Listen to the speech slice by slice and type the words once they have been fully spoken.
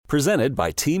Presented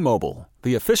by T-Mobile,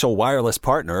 the official wireless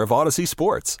partner of Odyssey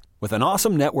Sports. With an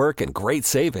awesome network and great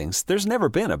savings, there's never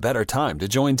been a better time to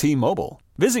join T-Mobile.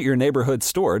 Visit your neighborhood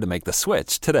store to make the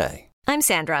switch today. I'm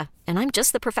Sandra, and I'm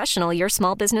just the professional your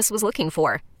small business was looking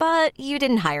for. But you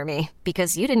didn't hire me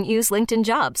because you didn't use LinkedIn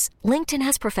Jobs. LinkedIn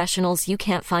has professionals you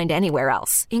can't find anywhere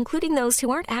else, including those who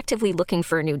aren't actively looking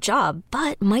for a new job,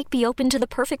 but might be open to the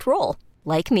perfect role,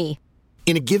 like me.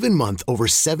 In a given month, over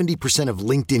 70% of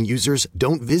LinkedIn users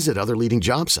don't visit other leading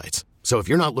job sites. So if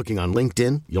you're not looking on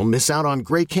LinkedIn, you'll miss out on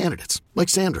great candidates like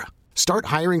Sandra. Start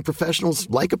hiring professionals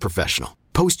like a professional.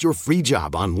 Post your free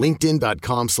job on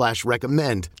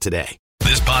linkedin.com/recommend today.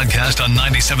 This podcast on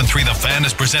 97.3 The Fan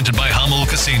is presented by Hummel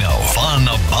Casino. Fun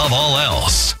above all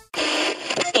else.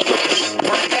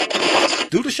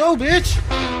 Do the show, bitch.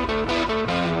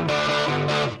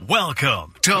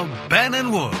 Welcome to Ben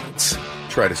and Woods.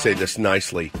 Try to say this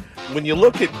nicely. When you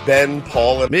look at Ben,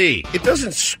 Paul, and me, it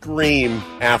doesn't scream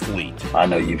athlete. I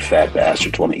know you fat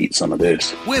bastards want to eat some of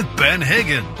this. With Ben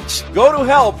Higgins. Go to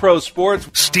hell, pro sports.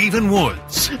 Stephen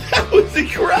Woods. That was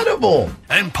incredible.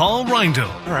 And Paul Reindl.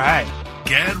 All right.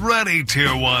 Get ready,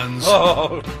 tier ones.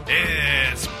 Oh.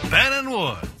 It's Ben and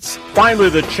Woods. Finally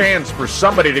the chance for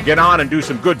somebody to get on and do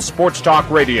some good sports talk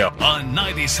radio. On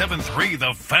 97.3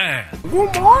 The Fan.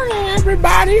 Good morning,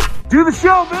 everybody. Do the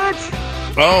show, bitch.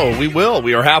 Oh, we will.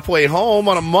 We are halfway home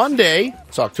on a Monday.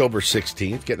 It's October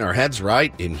 16th. Getting our heads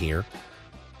right in here.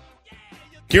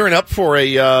 Gearing up for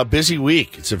a busy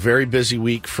week. It's a very busy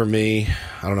week for me.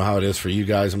 I don't know how it is for you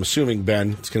guys. I'm assuming,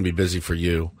 Ben, it's going to be busy for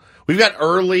you. We've got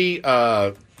early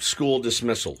school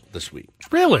dismissal this week.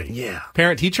 Really? Yeah.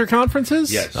 Parent-teacher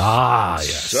conferences? Yes.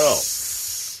 Yes.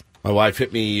 So, my wife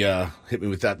hit me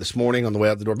with that this morning on the way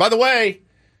out the door. By the way,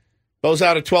 goes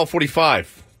out at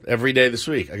 12:45 every day this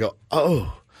week. I go,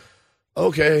 oh,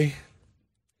 okay.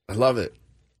 I love it.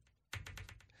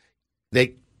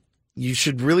 You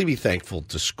should really be thankful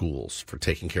to schools for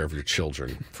taking care of your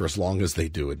children for as long as they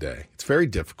do a day. It's very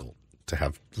difficult to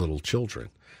have little children,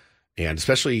 and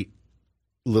especially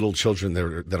little children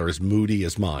that are as moody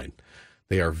as mine.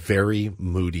 They are very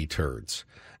moody turds.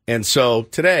 And so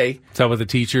today... Is that what the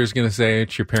teacher is going to say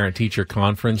at your parent-teacher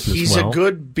conference as well? He's a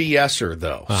good BSer,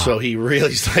 though. So he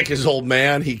really's like his old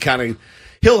man.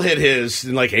 He'll hit his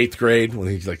in like 8th grade when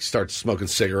he like starts smoking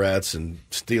cigarettes and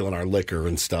stealing our liquor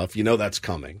and stuff. You know that's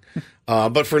coming.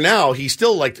 But for now, he's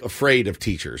still like afraid of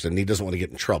teachers and he doesn't want to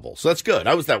get in trouble. So that's good.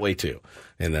 I was that way too.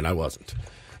 And then I wasn't.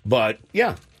 But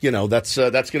yeah, that's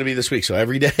going to be this week. So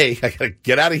every day I got to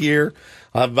get out of here.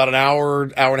 I'll have about an hour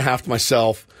and a half to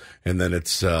myself. And then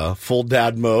it's full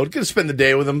dad mode. Going to spend the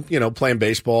day with him, playing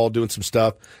baseball, doing some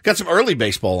stuff. Got some early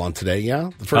baseball on today, yeah?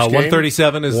 The first game.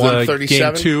 1:37 is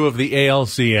game 2 of the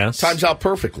ALCS. Times out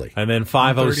perfectly. And then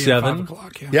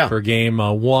 5:07 for game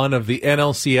 1 of the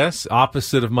NLCS,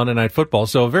 opposite of Monday Night Football.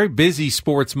 So a very busy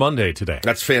sports Monday today.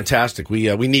 That's fantastic.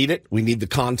 We need it. We need the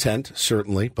content,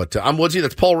 certainly. But I'm Woodsy.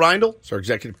 That's Paul Reindl. It's our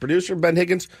executive producer. Ben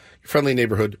Higgins, your friendly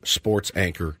neighborhood sports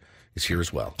anchor, is here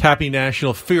as well. Happy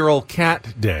National Feral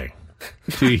Cat Day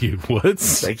to you,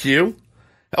 Woods. Thank you.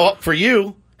 Oh, for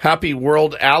you, happy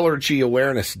World Allergy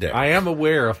Awareness Day. I am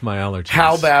aware of my allergies.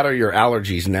 How bad are your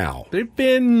allergies now? They've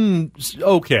been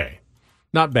okay.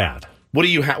 Not bad. What are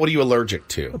you allergic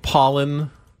to? Pollen.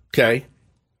 Okay.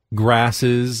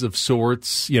 Grasses of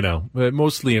sorts,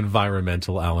 mostly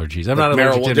environmental allergies. I'm not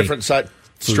allergic to different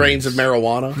strains of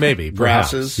marijuana? Maybe.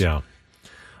 Grasses? Perhaps,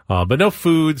 yeah. But no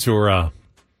foods or...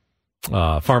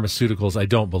 pharmaceuticals, I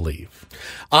don't believe.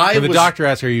 When the doctor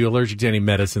asks, are you allergic to any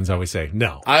medicines, I always say,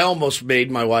 no. I almost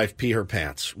made my wife pee her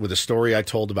pants with a story I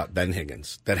told about Ben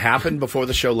Higgins that happened before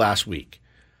the show last week.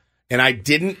 And I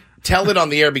didn't tell it on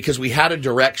the air because we had a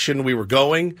direction we were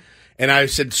going. And I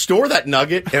said, store that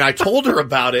nugget. And I told her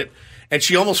about it. And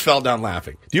she almost fell down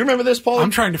laughing. Do you remember this, Paul? I'm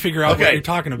trying to figure out what you're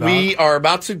talking about. We are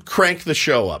about to crank the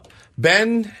show up.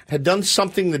 Ben had done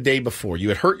something the day before. You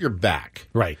had hurt your back.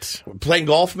 Right. Playing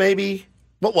golf, maybe?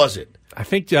 What was it? I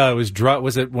think it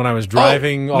was it when I was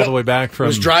driving the way back from... I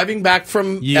was driving back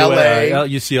from L.A.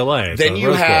 UCLA. Then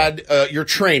you had your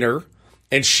trainer,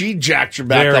 and she jacked your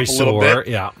back up a little bit.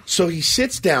 Yeah. So he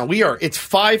sits down. It's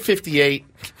 5:58.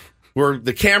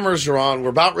 The cameras are on. We're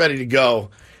about ready to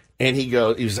go. And he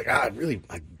was like, I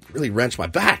really wrenched my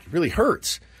back. It really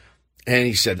hurts. And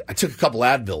he said, I took a couple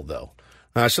Advil, though.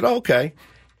 And I said, oh, okay.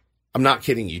 I'm not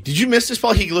kidding you. Did you miss this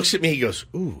ball? He looks at me. He goes,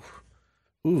 ooh.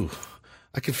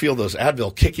 I can feel those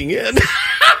Advil kicking in.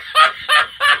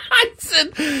 I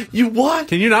said, you what?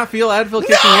 Can you not feel Advil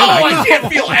kicking in? I can't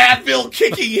feel Advil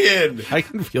kicking in. I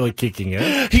can feel it kicking in.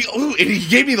 And he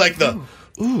gave me like the,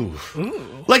 ooh.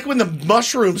 Like when the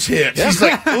mushrooms hit. Yeah. He's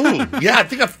like, ooh. Yeah, I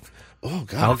think Oh,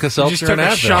 God. Alka-Seltzer and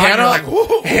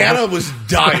Advil. Hannah was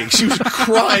dying. She was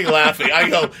crying, laughing. I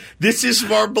go, this is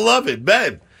our beloved,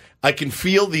 babe. I can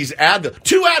feel these Advil.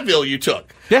 2 Advil you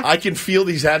took. Yeah. I can feel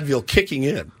these Advil kicking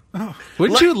in. Oh.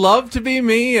 Wouldn't you love to be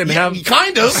me and have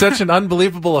such an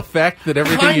unbelievable effect that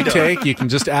everything you take, you can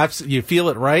just you feel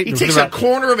it right? He takes a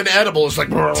corner of an edible. It's like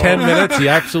 10 minutes, you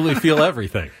absolutely feel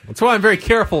everything. That's why I'm very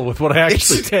careful with what I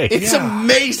actually take. It's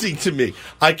amazing to me.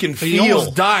 I can feel. He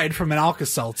almost died from an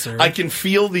Alka-Seltzer. I can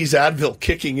feel these Advil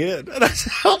kicking in. And I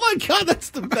said, oh, my God,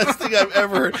 that's the best thing I've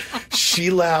ever heard. She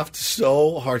laughed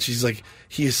so hard. She's like,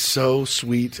 he is so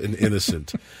sweet and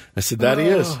innocent. I said, that he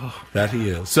is. That he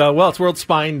is. So, well, it's World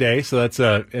Spine Day, so that's,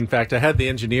 in fact, I had the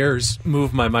engineers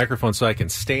move my microphone so I can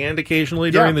stand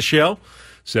occasionally during the show.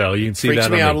 So you can see Freaks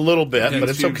that me out a little bit, but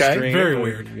it's okay. Very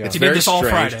weird. Yeah. It's very this all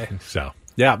Friday. So,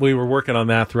 yeah, we were working on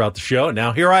that throughout the show, and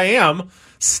now here I am,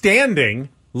 standing,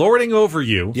 lording over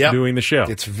you, doing the show.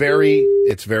 It's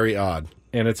very odd.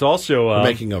 And it's also... We're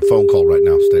making a phone call right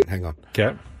now. Hang on.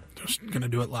 Okay. Just going to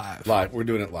do it live. We're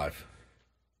doing it live.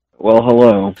 Well,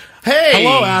 hello. Hey.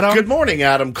 Hello, Adam. Good morning,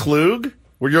 Adam Klug.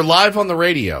 You're live on the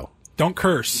radio. Don't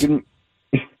curse. Good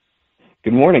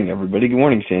morning, everybody. Good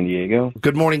morning, San Diego.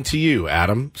 Good morning to you,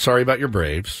 Adam. Sorry about your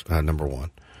Braves, number 1.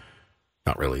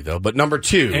 Not really, though. But number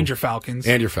 2. And your Falcons.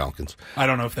 I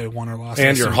don't know if they won or lost.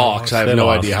 And your Hawks. I have no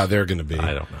idea how they're going to be.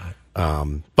 I don't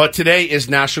know. But today is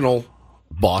National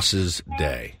Bosses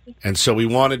Day. And so we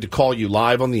wanted to call you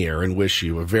live on the air and wish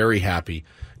you a very happy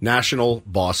National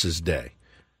Bosses Day.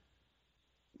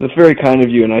 That's very kind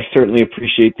of you, and I certainly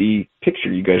appreciate the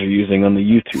picture you guys are using on the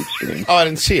YouTube stream. Oh, I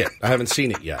didn't see it. I haven't seen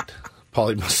it yet.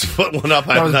 Paulie must have put one up.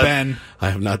 Ben.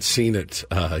 I have not seen it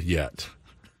yet.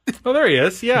 Oh, there he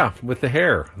is. Yeah, with the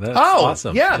hair. That's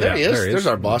awesome. Yeah, there he is. There's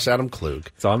our boss, Adam Klug.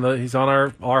 He's on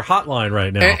our hotline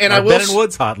right now. And our Ben and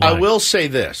Woods hotline. I will say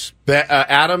this.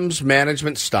 Adam's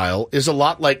management style is a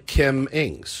lot like Kim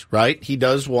Ng's, right? He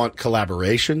does want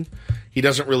collaboration. He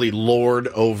doesn't really lord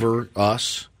over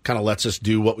us. Kind of lets us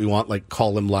do what we want, like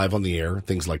call him live on the air,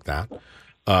 things like that.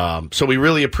 So we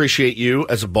really appreciate you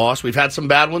as a boss. We've had some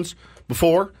bad ones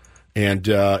before, and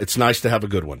it's nice to have a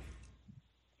good one.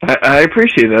 I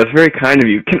appreciate that. It's very kind of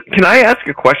you. Can I ask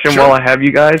a question while I have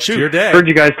you guys? Sure. Your day. I heard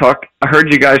you guys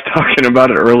talking about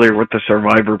it earlier with the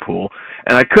Survivor pool,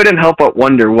 and I couldn't help but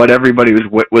wonder what everybody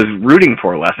was rooting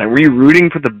for last night. Were you rooting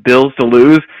for the Bills to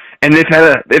lose? And if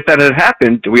that had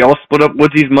happened, do we all split up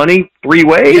Woodsy's money 3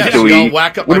 ways? Yes, do we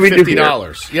whack up by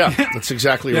 $50? Yeah, that's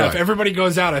exactly right. If everybody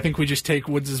goes out, I think we just take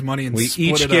Woods' money and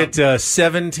split it up. We each get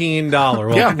 $17.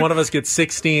 Well, one of us gets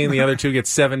 $16, the other 2 get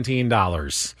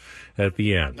 $17 at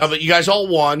the end. Oh, but you guys all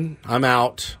won. I'm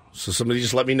out. So somebody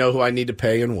just let me know who I need to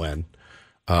pay and when.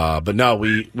 But no,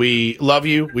 we love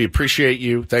you. We appreciate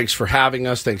you. Thanks for having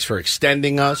us. Thanks for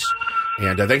extending us.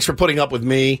 And thanks for putting up with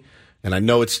me. And I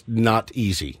know it's not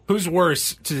easy. Who's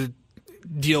worse to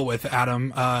deal with,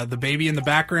 Adam? The baby in the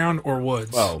background or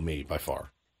Woods? Oh, me, by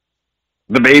far.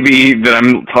 The baby that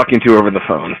I'm talking to over the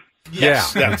phone.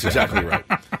 Yes, that's exactly right.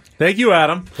 Thank you,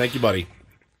 Adam. Thank you, buddy.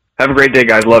 Have a great day,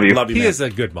 guys. Love you. He is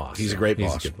a good boss. He's a great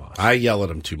boss. I yell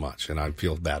at him too much, and I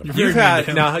feel bad about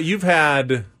it. You've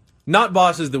had not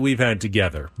bosses that we've had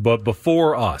together, but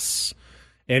before us.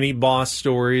 Any boss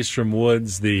stories from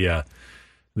Woods, the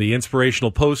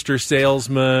inspirational poster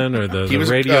salesman or the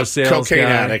radio sales cocaine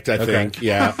guy? Addict, I think.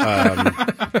 Yeah,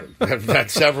 I've had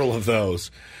several of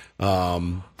those.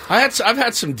 I've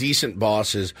had some decent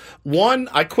bosses. One,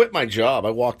 I quit my job. I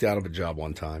walked out of a job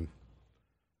one time.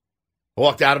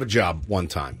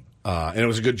 And it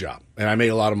was a good job, and I made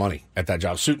a lot of money at that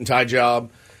job. Suit and tie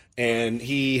job, and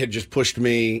he had just pushed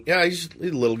me. Yeah, he's a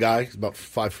little guy. He's about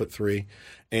 5'3",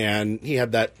 and he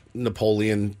had that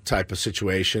Napoleon type of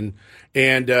situation.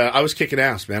 And I was kicking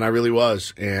ass, man. I really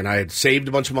was. And I had saved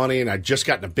a bunch of money, and I'd just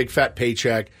gotten a big fat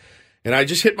paycheck. And I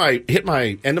just hit my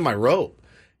end of my rope.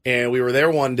 And we were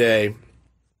there one day,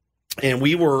 and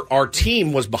our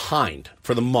team was behind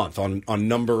for the month on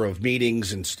number of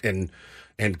meetings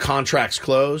and contracts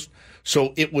closed.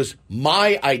 So it was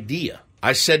my idea.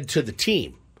 I said to the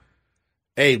team,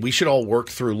 hey, we should all work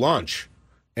through lunch.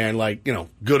 And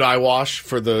good eye wash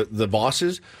for the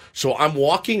bosses. So I'm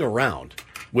walking around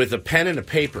with a pen and a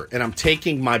paper, and I'm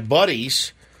taking my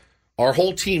buddies, our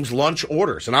whole team's lunch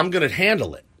orders, and I'm going to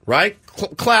handle it, right?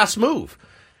 Class move.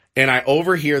 And I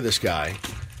overhear this guy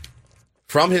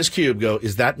from his cube go,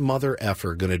 is that mother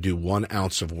effer going to do 1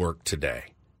 ounce of work today?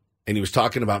 And he was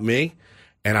talking about me,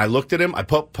 and I looked at him. I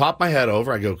popped my head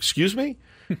over. I go, excuse me?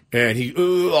 And he,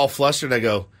 all flustered. I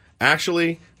go,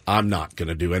 actually, I'm not going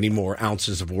to do any more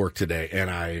ounces of work today. And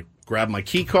I grabbed my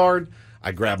key card,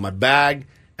 I grabbed my bag,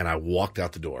 and I walked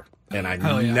out the door. And I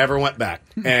never went back.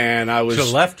 And I was...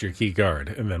 So left your key card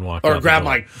and then walked Or out grabbed the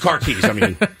door. my car keys.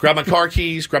 Grabbed my car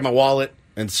keys, grabbed my wallet,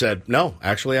 and said, no,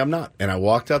 actually I'm not. And I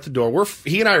walked out the door.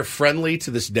 He and I are friendly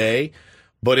to this day,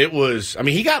 but it was...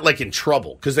 he got in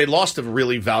trouble because they lost a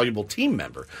really valuable team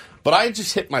member. But I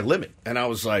just hit my limit, and I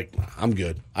was like, I'm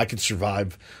good. I can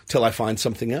survive till I find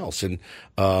something else. And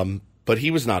but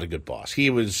he was not a good boss. He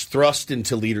was thrust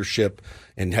into leadership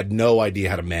and had no idea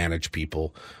how to manage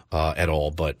people at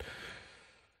all. But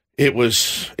it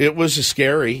was a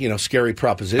scary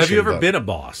proposition. Have you ever been a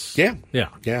boss? Yeah.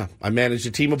 I managed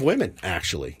a team of women,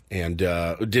 actually, and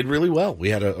did really well. We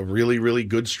had a really, really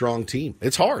good, strong team.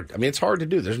 It's hard. It's hard to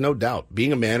do. There's no doubt.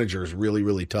 Being a manager is really,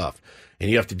 really tough. And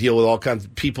you have to deal with all kinds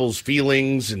of people's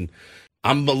feelings, and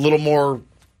I'm a little more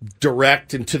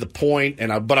direct and to the point,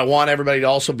 but I want everybody to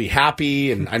also be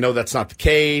happy, and I know that's not the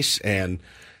case, and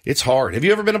it's hard. Have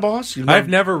you ever been a boss? I've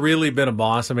never really been a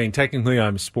boss. Technically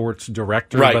I'm sports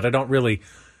director, but I don't really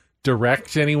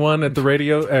direct anyone at the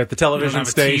radio, at the television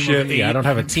station. I don't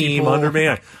have a team under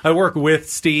me. I work with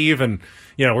Steve, and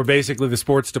we're basically the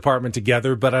sports department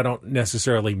together, but I don't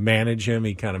necessarily manage him.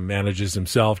 He kind of manages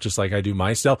himself just like I do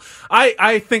myself.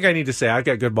 I think I need to say I've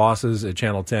got good bosses at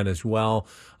Channel 10 as well.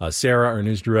 Sarah, our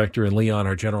news director, and Leon,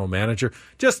 our general manager.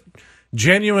 Just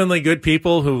genuinely good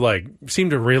people who seem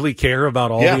to really care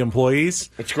about all the employees.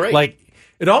 It's great.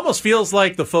 It almost feels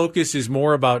like the focus is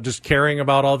more about just caring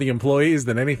about all the employees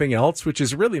than anything else, which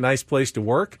is a really nice place to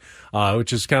work,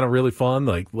 which is kind of really fun.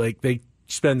 They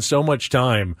spend so much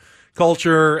time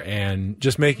culture and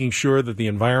just making sure that the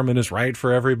environment is right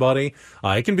for everybody.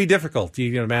 It can be difficult.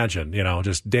 You can imagine,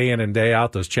 just day in and day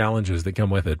out, those challenges that come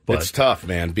with it. But it's tough,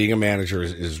 man. Being a manager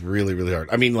is really, really hard.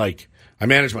 I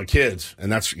manage my kids,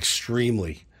 and that's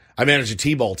I manage a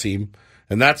T-ball team,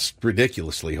 and that's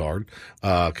ridiculously hard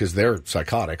because they're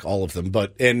psychotic, all of them.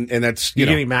 But and that's you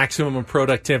getting maximum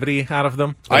productivity out of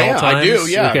them. I do.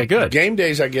 Yeah. Okay, good. Game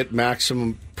days, I get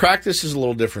maximum. Practice is a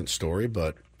little different story,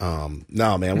 but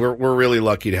no, man, we're really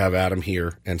lucky to have Adam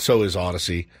here, and so is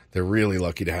Odyssey. They're really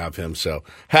lucky to have him. So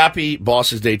happy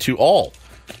Bosses Day to all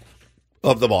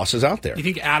of the bosses out there. You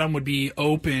think Adam would be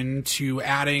open to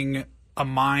adding a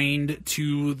mind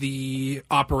to the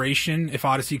operation if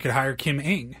Odyssey could hire Kim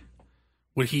Ng?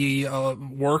 Would he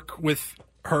work with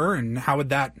her, and how would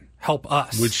that help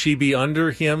us? Would she be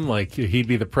under him? He'd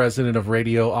be the president of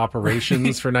radio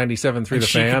operations for 97.3 The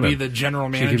Fan? She could be the general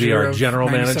manager. She could be our general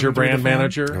manager, brand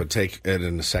manager. I would take it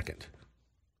in a second.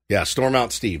 Yeah, Storm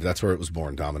Out Steve. That's where it was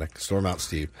born, Dominic. Storm Out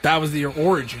Steve. That was the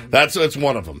origin. That's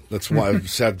one of them. That's why I've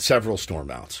said several Storm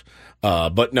Outs.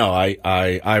 But no,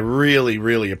 I really,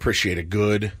 really appreciate a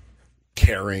good,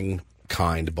 caring,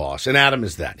 kind boss. And Adam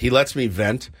is that. He lets me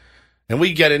vent. And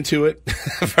we get into it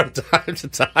from time to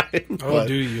time.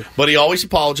 Do you? But he always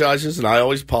apologizes, and I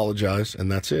always apologize, and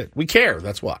that's it. We care.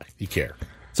 That's why. We care.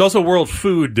 It's also World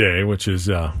Food Day, which is,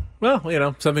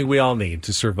 something we all need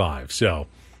to survive. So,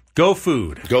 go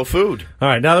food. Go food. All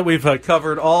right, now that we've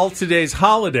covered all today's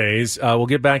holidays, we'll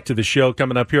get back to the show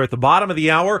coming up here at the bottom of the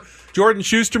hour. Jordan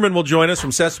Shusterman will join us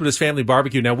from Cespedes Family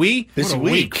BBQ. Now, this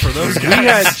week for those guys. We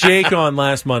had Jake on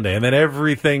last Monday, and then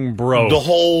everything broke. The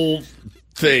whole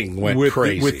thing went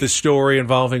crazy with the story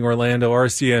involving Orlando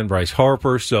Arcia and Bryce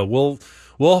Harper. So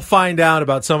we'll find out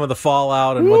about some of the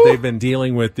fallout and what they've been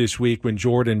dealing with this week when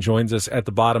Jordan joins us at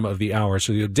the bottom of the hour.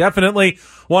 So you'll definitely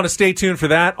want to stay tuned for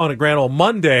that on a Grand Old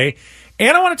Monday.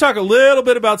 And I want to talk a little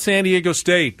bit about San Diego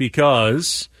State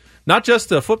because not just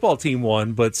the football team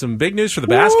won, but some big news for the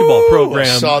basketball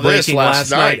program breaking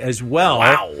last night as well.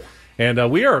 Wow. And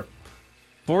we are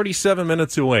 47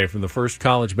 minutes away from the first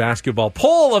college basketball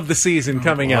poll of the season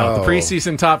coming out, the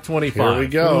preseason top 25. Here we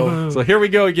go. So here we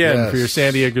go again for your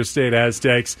San Diego State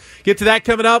Aztecs. Get to that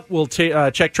coming up. We'll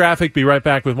check traffic. Be right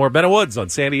back with more Ben and Woods on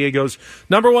San Diego's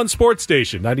 #1 sports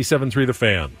station, 97.3 The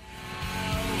Fan.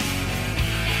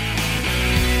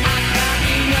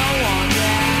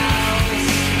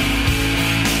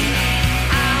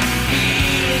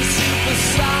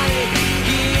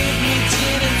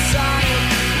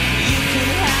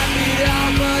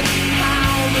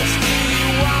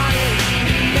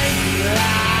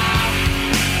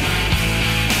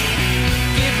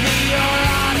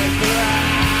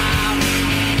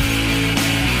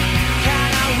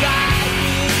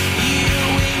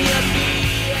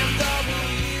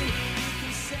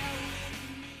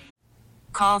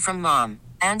 Call from mom.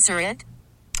 Answer it.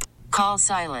 Call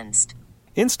silenced.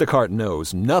 Instacart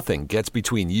knows nothing gets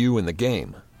between you and the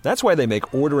game. That's why they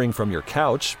make ordering from your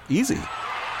couch easy.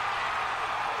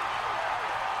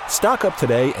 Stock up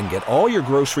today and get all your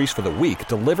groceries for the week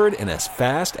delivered in as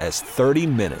fast as 30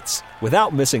 minutes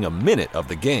without missing a minute of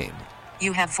the game.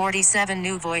 You have 47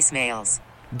 new voicemails.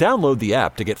 Download the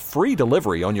app to get free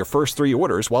delivery on your first 3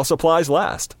 orders while supplies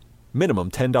last.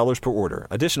 Minimum $10 per order.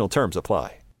 Additional terms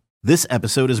apply. This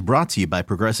episode is brought to you by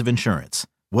Progressive Insurance.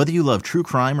 Whether you love true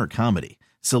crime or comedy,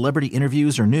 celebrity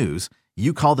interviews or news,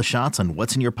 you call the shots on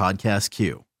what's in your podcast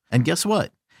queue. And guess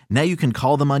what? Now you can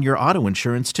call them on your auto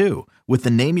insurance too with the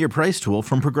Name Your Price tool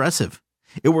from Progressive.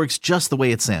 It works just the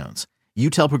way it sounds. You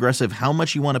tell Progressive how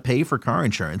much you want to pay for car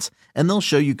insurance, and they'll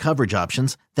show you coverage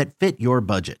options that fit your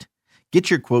budget. Get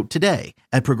your quote today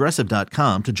at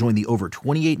Progressive.com to join the over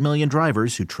 28 million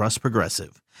drivers who trust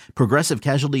Progressive. Progressive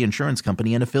Casualty Insurance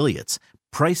Company and Affiliates.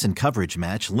 Price and coverage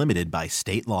match limited by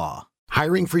state law.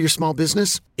 Hiring for your small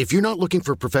business? If you're not looking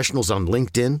for professionals on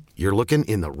LinkedIn, you're looking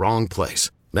in the wrong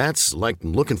place. That's like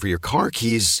looking for your car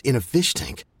keys in a fish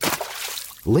tank.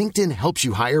 LinkedIn helps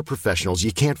you hire professionals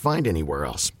you can't find anywhere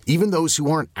else, even those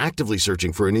who aren't actively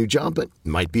searching for a new job but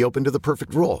might be open to the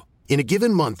perfect role. In a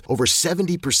given month, over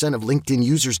 70% of LinkedIn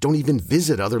users don't even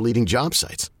visit other leading job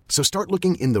sites. So start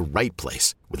looking in the right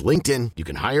place. With LinkedIn, you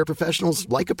can hire professionals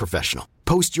like a professional.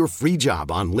 Post your free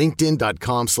job on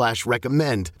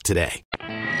linkedin.com/recommend today.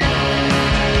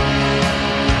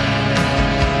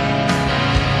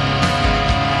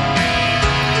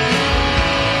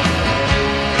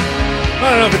 I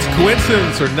don't know if it's a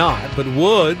coincidence or not, but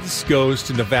Woods goes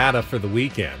to Nevada for the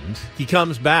weekend. He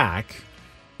comes back,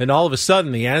 and all of a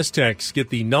sudden the Aztecs get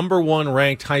the number 1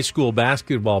 ranked high school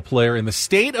basketball player in the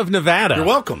state of Nevada. You're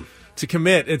welcome. To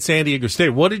commit at San Diego State.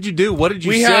 What did you do? What did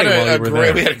you say while you were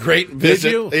there? We had a great visit.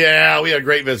 Did you? Yeah, we had a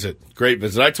great visit. Great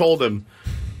visit. I told him,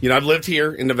 I've lived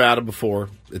here in Nevada before.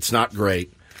 It's not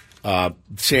great.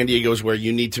 San Diego is where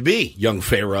you need to be, young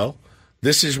Pharaoh.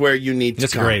 This is where you need to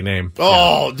That's come. a great name.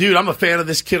 Oh, yeah. Dude, I'm a fan of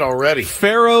this kid already.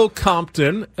 Pharaoh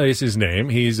Compton is his name.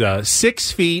 He's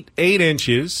 6 feet, 8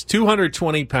 inches,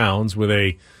 220 pounds with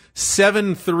a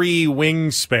 7'3"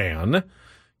 wingspan.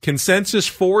 Consensus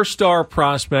 4-star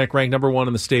prospect, ranked number 1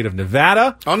 in the state of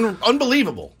Nevada.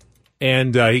 Unbelievable.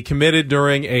 And he committed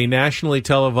during a nationally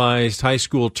televised high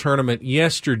school tournament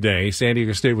yesterday. San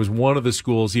Diego State was one of the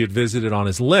schools he had visited on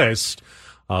his list.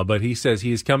 But he says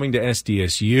he is coming to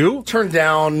SDSU. Turned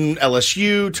down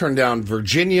LSU, turned down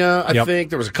Virginia, I think.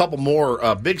 There was a couple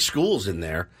more big schools in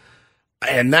there.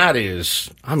 And that is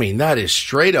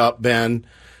straight up, Ben,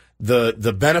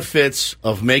 the benefits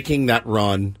of making that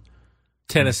run.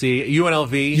 Tennessee,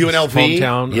 UNLV,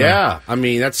 hometown. Yeah,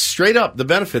 that's straight up the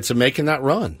benefits of making that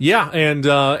run. Yeah, and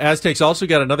Aztecs also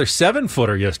got another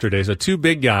 7-footer yesterday, so 2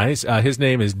 big guys. His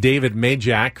name is David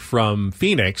Majak from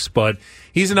Phoenix, but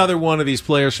he's another one of these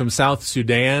players from South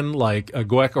Sudan, like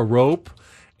Gwek Arope,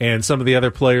 and some of the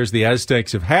other players the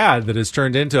Aztecs have had that has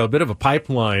turned into a bit of a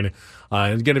pipeline.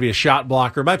 It's going to be a shot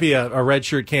blocker. Might be a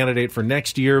redshirt candidate for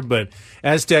next year, but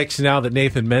Aztecs, now that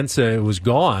Nathan Mensah was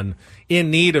gone, in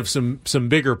need of some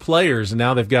bigger players, and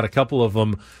now they've got a couple of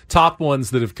them, top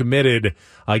ones that have committed,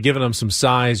 giving them some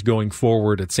size going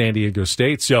forward at San Diego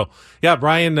State. So, yeah,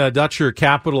 Brian Dutcher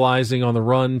capitalizing on the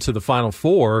run to the Final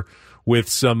Four with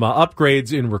some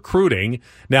upgrades in recruiting.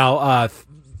 Now,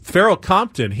 Pharaoh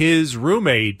Compton, his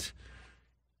roommate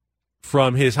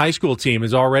from his high school team,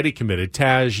 is already committed.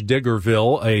 Taj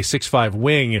Diggerville, a 6'5"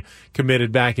 wing,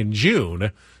 committed back in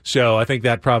June. So I think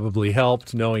that probably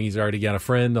helped, knowing he's already got a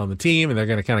friend on the team, and they're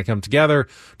going to kind of come together,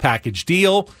 package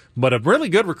deal. But a really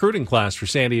good recruiting class for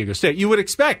San Diego State. You would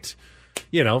expect,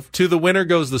 to the winner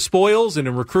goes the spoils, and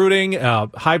in recruiting,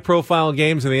 high-profile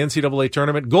games in the NCAA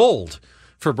tournament, gold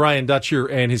for Brian Dutcher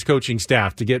and his coaching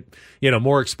staff to get,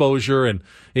 more exposure. And,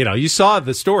 you saw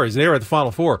the stories. They were at the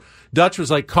Final Four. Dutch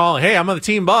was like calling, hey, I'm on the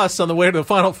team bus on the way to the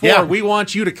Final Four. Yeah. We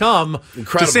want you to come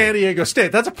to San Diego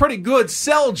State. That's a pretty good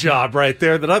sell job right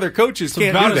there that other coaches can't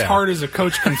do that. It's about as hard as a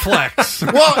coach can flex.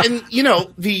 Well, and,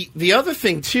 the other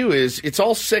thing, too, is it's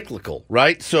all cyclical,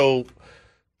 right? So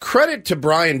credit to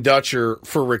Brian Dutcher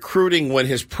for recruiting when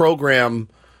his program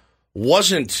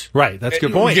wasn't right. That's a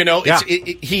good point.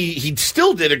 He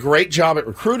still did a great job at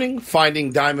recruiting,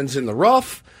 finding diamonds in the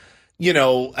rough,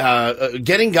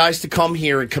 getting guys to come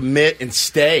here and commit and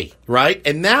stay, right?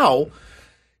 And now,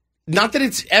 not that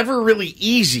it's ever really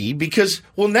easy, because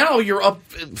now you're up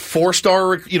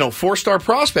 4-star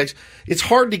prospects. It's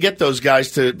hard to get those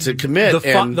guys to commit.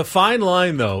 The fine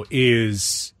line, though,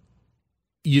 is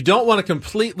you don't want to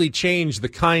completely change the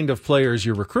kind of players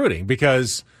you're recruiting,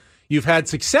 because you've had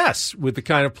success with the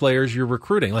kind of players you're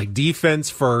recruiting, like defense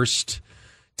first,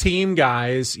 team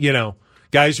guys,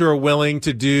 guys who are willing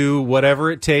to do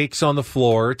whatever it takes on the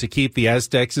floor to keep the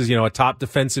Aztecs as, a top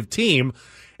defensive team.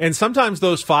 And sometimes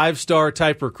those 5-star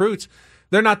type recruits,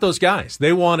 they're not those guys.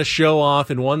 They want to show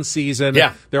off in one season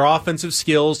their offensive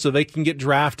skills so they can get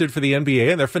drafted for the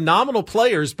NBA, and they're phenomenal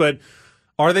players, but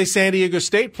are they San Diego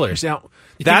State players? Now,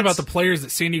 you think about the players that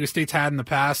San Diego State's had in the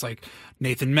past, like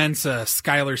Nathan Mensah,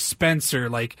 Skylar Spencer.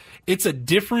 Like, it's a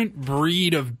different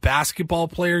breed of basketball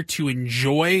player to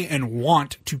enjoy and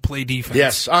want to play defense.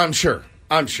 Yes, I'm sure.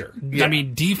 Yeah. I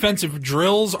mean, defensive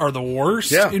drills are the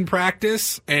worst in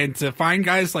practice, and to find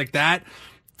guys like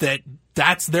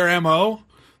that's their MO,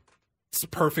 it's a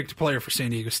perfect player for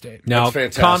San Diego State. Now,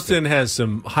 Compton has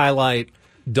some highlight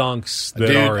dunks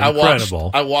that are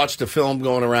incredible. I watched a film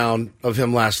going around of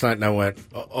him last night, and I went,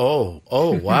 oh,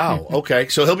 wow. Okay,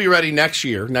 so he'll be ready next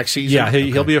season? Yeah,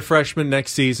 he'll be a freshman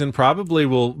next season. Probably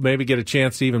will maybe get a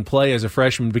chance to even play as a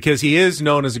freshman because he is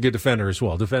known as a good defender as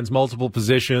well. Defends multiple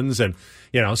positions, and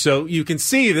so you can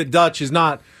see that Dutch is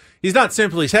not. He's not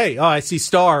simply, hey, I see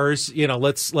stars,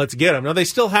 let's get him. No, they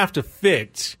still have to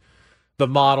fit the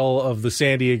model of the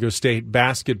San Diego State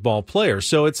basketball player.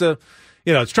 So it's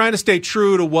it's trying to stay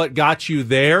true to what got you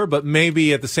there, but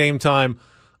maybe at the same time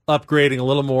upgrading a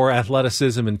little more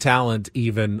athleticism and talent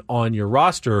even on your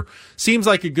roster seems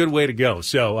like a good way to go.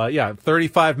 So,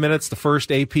 35 minutes, the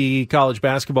first AP college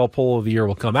basketball poll of the year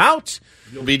will come out.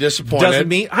 You'll be disappointed. Doesn't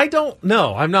mean, I don't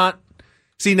know. I'm not.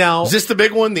 See, now, is this the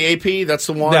big one, the AP? That's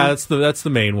the one? Yeah, that's the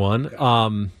main one.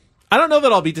 I don't know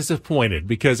that I'll be disappointed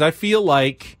because I feel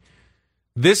like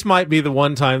this might be the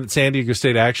one time that San Diego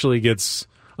State actually gets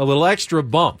a little extra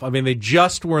bump. I mean, they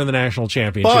just were in the national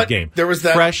championship game. There was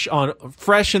that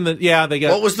fresh in the they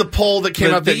got. What was the poll that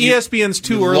came out? The ESPN's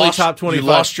too early top 25. You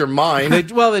lost your mind.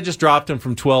 They just dropped them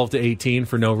from 12 to 18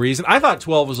 for no reason. I thought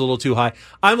 12 was a little too high.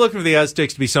 I'm looking for the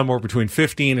Aztecs to be somewhere between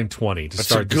 15 and 20 to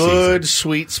start the season. That's a good,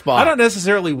 sweet spot. I don't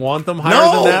necessarily want them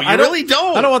higher than that. I really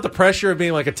don't. I don't want the pressure of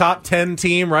being like a top 10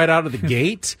 team right out of the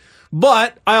gate.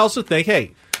 But I also think,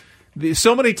 hey,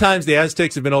 so many times the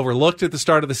Aztecs have been overlooked at the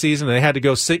start of the season, and they had to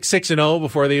go 6-0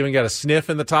 before they even got a sniff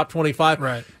in the top 25.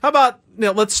 Right. How about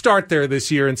let's start there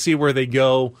this year and see where they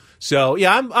go. So,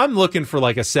 I'm looking for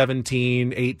like a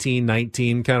 17, 18,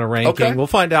 19 kind of ranking. Okay. We'll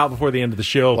find out before the end of the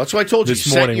show. That's what I told you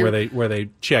this morning where they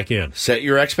check in. Set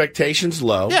your expectations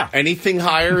low. Yeah. Anything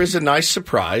higher is a nice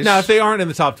surprise. Now, if they aren't in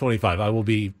the top 25, I will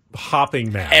be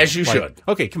hopping mad. As you should.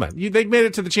 Okay, come on. They made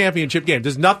it to the championship game.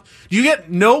 Do you get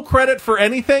no credit for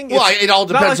anything? Well, it all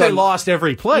depends not like they lost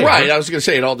every player. Right. I was going to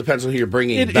say it all depends on who you're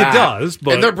bringing back. It does.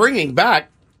 But, and they're bringing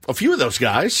back a few of those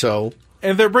guys, so.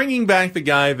 And they're bringing back the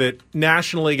guy that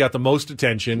nationally got the most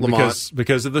attention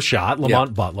because of the shot,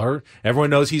 Lamont Butler. Everyone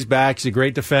knows he's back. He's a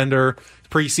great defender.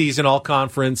 Preseason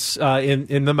all-conference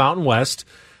in the Mountain West.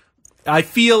 I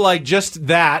feel like just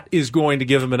that is going to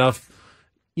give him enough.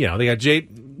 They got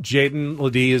Jaden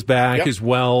Ledee is back as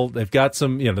well. They've got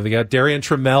some, they got Darian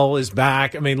Trammell is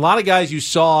back. I mean, a lot of guys you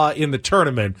saw in the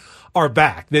tournament are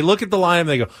back. They look at the line and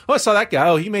they go, I saw that guy.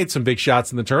 Oh, he made some big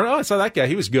shots in the tournament. I saw that guy.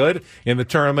 He was good in the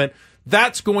tournament.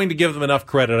 That's going to give them enough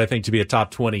credit, I think, to be a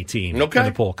top 20 team when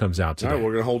the poll comes out today. All right,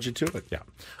 we're going to hold you to it.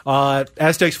 Yeah.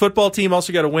 Aztecs football team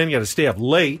also got a win. Got to stay up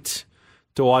late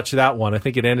to watch that one. I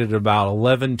think it ended at about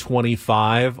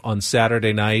 11:25 on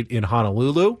Saturday night in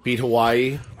Honolulu. Beat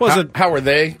Hawaii. How are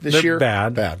they this year?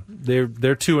 Bad. They're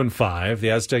 2-5. The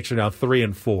Aztecs are now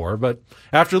 3-4. But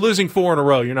after losing 4 in a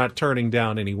row, you're not turning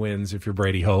down any wins if you're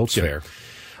Brady Hoke. Fair.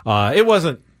 It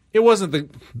wasn't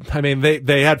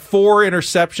they had 4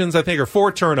 interceptions, I think, or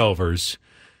 4 turnovers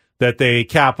that they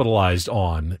capitalized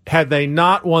on. Had they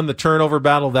not won the turnover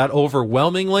battle that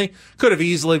overwhelmingly, could have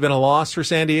easily been a loss for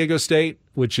San Diego State,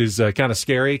 which is kind of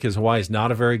scary because Hawaii is not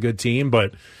a very good team.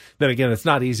 But then again, it's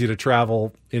not easy to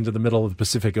travel into the middle of the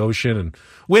Pacific Ocean and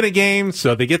win a game.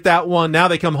 So they get that one. Now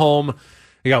they come home.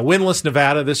 They got winless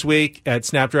Nevada this week at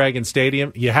Snapdragon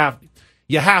Stadium. You have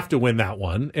to win that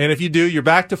one. And if you do, you're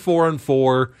back to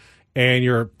 4-4. And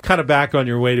you're kind of back on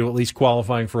your way to at least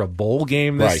qualifying for a bowl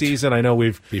game this season. I know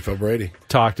we've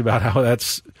talked about how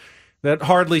that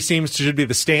hardly should be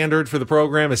the standard for the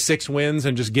program is 6 wins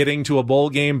and just getting to a bowl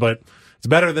game, but it's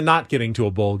better than not getting to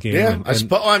a bowl game. Yeah,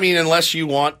 unless you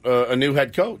want a new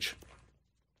head coach.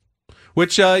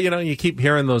 Which, you keep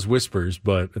hearing those whispers,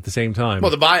 but at the same time.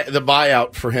 Well, the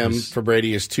buyout for him, for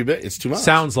Brady, is too big. It's too much.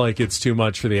 Sounds like it's too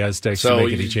much for the Aztecs to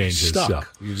make any changes.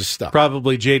 You're just stuck.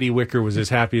 Probably J.D. Wicker was as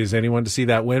happy as anyone to see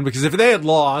that win, because if they had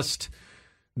lost,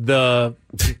 the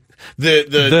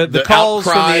calls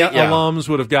outcry, from the alums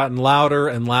would have gotten louder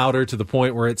and louder to the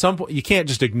point where at some point you can't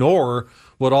just ignore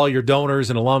what all your donors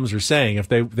and alums are saying if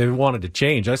they wanted to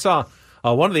change. I saw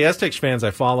one of the Aztecs fans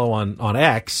I follow on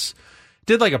X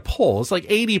did like a poll. It's like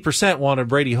 80% wanted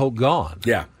Brady Hoke gone.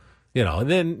 Yeah. And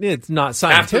then it's not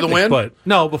scientific. After the win? But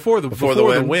no, before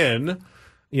the win.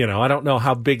 I don't know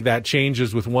how big that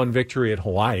changes with one victory at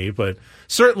Hawaii, but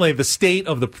certainly the state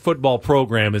of the football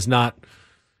program is not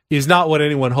what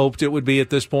anyone hoped it would be at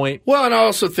this point. Well, and I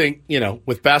also think,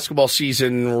 with basketball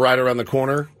season right around the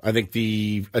corner, I think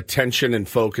the attention and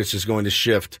focus is going to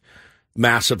shift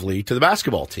massively to the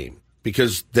basketball team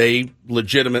because they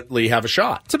legitimately have a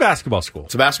shot. It's a basketball school.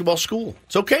 It's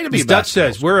okay to be a basketball Dutch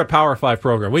says, school. we're a Power 5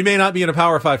 program. We may not be in a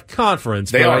Power 5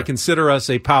 conference, but I consider us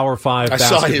a Power 5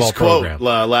 basketball program. I saw his quote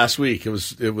last week. It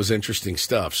was interesting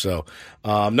stuff. So,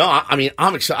 I'm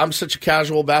excited. I'm such a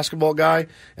casual basketball guy,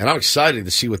 and I'm excited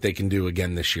to see what they can do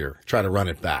again this year. Try to run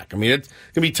it back. I mean, it's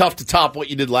going to be tough to top what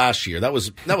you did last year. That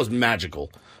was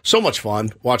magical. So much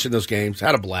fun watching those games.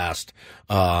 Had a blast.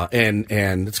 And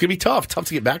it's going to be tough to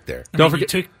get back there. Don't forget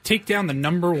to take down the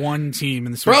number 1 team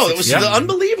in the Bro, it was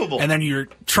unbelievable. And then you're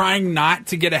trying not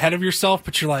to get ahead of yourself,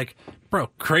 but you're like, bro,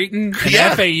 Creighton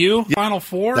and FAU, Final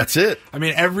Four? That's it. I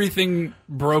mean, everything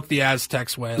broke the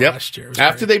Aztecs' way last year.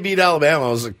 After they beat Alabama, I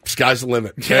was like, sky's the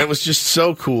limit. Yeah. And it was just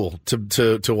so cool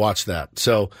to watch that.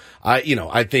 So,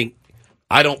 I think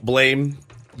I don't blame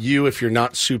you if you're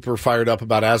not super fired up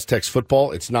about Aztecs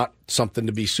football. It's not something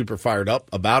to be super fired up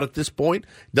about at this point.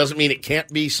 Doesn't mean it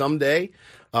can't be someday.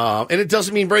 And it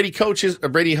doesn't mean Brady Hoke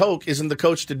isn't the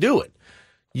coach to do it.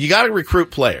 You got to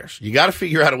recruit players. You got to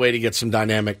figure out a way to get some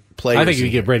dynamic players. I think you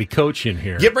get Brady Coach in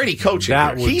here. Get Brady Coach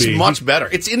in here. He's much better.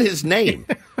 It's in his name.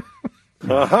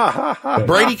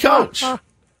 Brady Coach.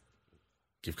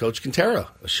 Give Coach Quintera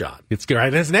a shot. It's right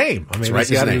in his name. I mean,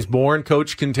 he was born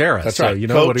Coach Quintera. That's right. You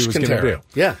know Coach what he was going to do.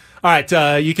 Yeah. All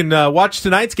right. You can watch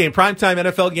tonight's game, primetime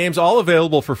NFL games, all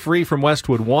available for free from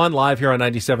Westwood One, live here on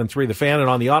 97.3 The Fan and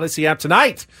on the Odyssey app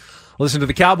tonight. Listen to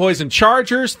the Cowboys and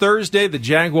Chargers. Thursday, the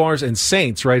Jaguars and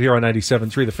Saints right here on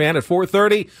 97.3 The Fan at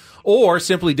 4:30. Or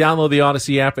simply download the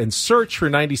Odyssey app and search for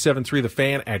 97.3 The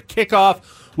Fan at kickoff.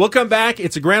 We'll come back.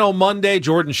 It's a grand old Monday.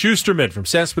 Jordan Shusterman from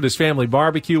Cespedes Family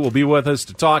BBQ will be with us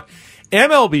to talk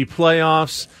MLB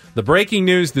playoffs, the breaking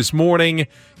news this morning,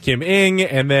 Kim Ng,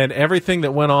 and then everything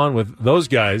that went on with those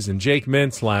guys and Jake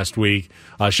Mintz last week.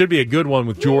 Should be a good one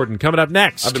with Jordan. Coming up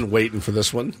next. I've been waiting for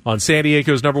this one. On San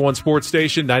Diego's #1 sports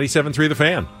station, 97.3 The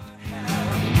Fan.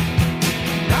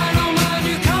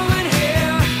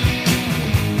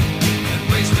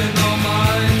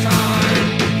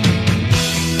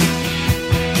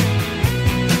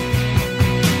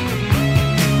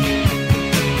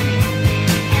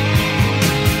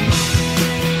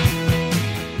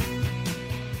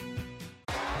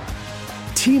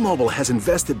 T-Mobile has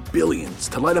invested billions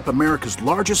to light up America's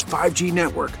largest 5G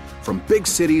network, from big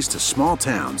cities to small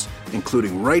towns,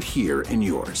 including right here in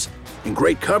yours. And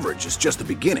great coverage is just the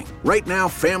beginning. Right now,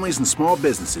 families and small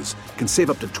businesses can save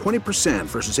up to 20%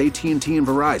 versus AT&T and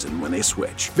Verizon when they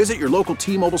switch. Visit your local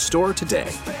T-Mobile store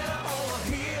today.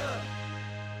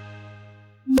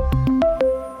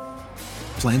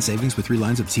 Plan savings with 3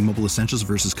 lines of T-Mobile Essentials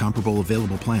versus comparable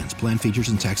available plans. Plan features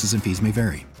and taxes and fees may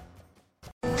vary.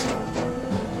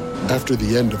 After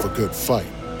the end of a good fight,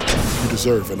 you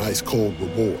deserve an ice-cold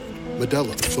reward.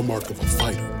 Modelo is the mark of a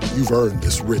fighter. You've earned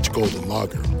this rich golden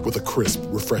lager with a crisp,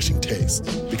 refreshing taste.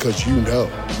 Because you know,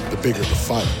 the bigger the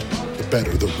fight, the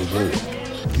better the reward.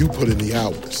 You put in the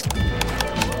hours,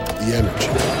 the energy,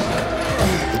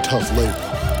 the tough labor.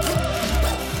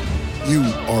 You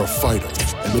are a fighter,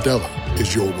 and Modelo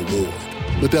is your reward.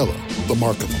 Modelo, the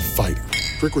mark of a fighter.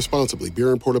 Drink responsibly. Beer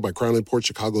imported by Crown Imports,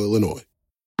 Chicago, Illinois.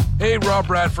 Hey, Rob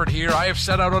Bradford here. I have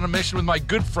set out on a mission with my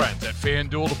good friends at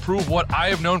FanDuel to prove what I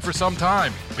have known for some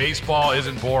time. Baseball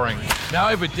isn't boring. Now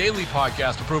I have a daily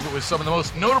podcast to prove it with some of the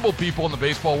most notable people in the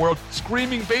baseball world,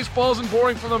 screaming baseball isn't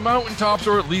boring from the mountaintops,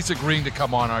 or at least agreeing to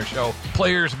come on our show.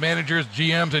 Players, managers,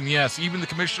 GMs, and yes, even the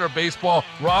commissioner of baseball,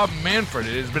 Rob Manfred.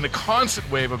 It has been a constant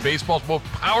wave of baseball's most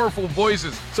powerful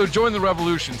voices. So join the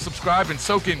revolution. Subscribe and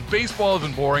soak in Baseball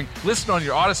Isn't Boring. Listen on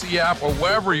your Odyssey app or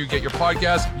wherever you get your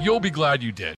podcasts. You'll be glad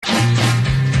you did.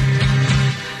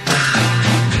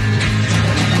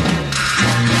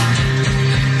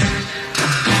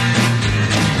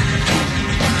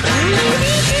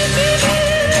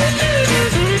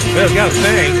 Well, I gotta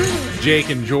thank Jake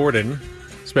and Jordan,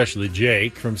 especially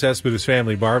Jake from Cespedes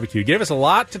Family BBQ. Gave us a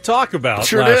lot to talk about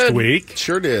last week.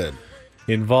 Sure did.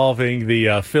 Involving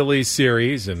the Phillies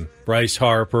series and Bryce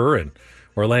Harper and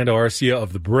Orlando Arcia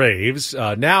of the Braves.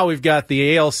 Now we've got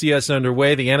the ALCS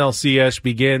underway. The NLCS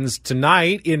begins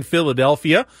tonight in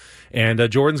Philadelphia. And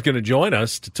Jordan's going to join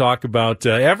us to talk about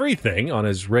everything on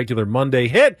his regular Monday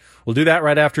hit. We'll do that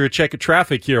right after a check of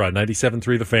traffic here on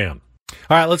 97.3 The Fan.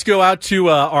 All right, let's go out to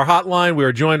our hotline. We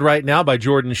are joined right now by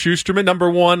Jordan Shusterman,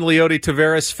 #1 Leody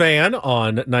Taveras fan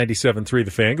on 97.3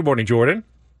 The Fan. Good morning, Jordan.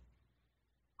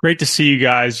 Great to see you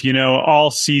guys. All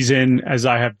season, as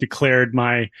I have declared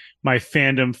my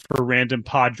fandom for random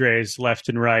Padres left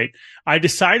and right, I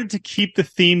decided to keep the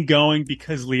theme going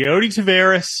because Leody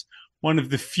Taveras, one of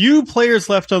the few players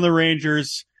left on the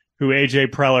Rangers who AJ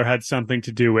Preller had something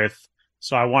to do with.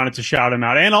 So I wanted to shout him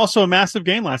out. And also a massive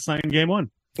game last night in Game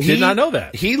 1. Did not know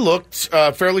that. He looked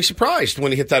fairly surprised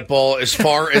when he hit that ball as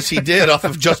far as he did off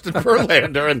of Justin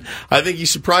Verlander. And I think he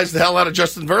surprised the hell out of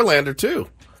Justin Verlander, too.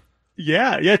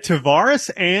 Yeah. Tavares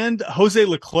and Jose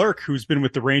Leclerc, who's been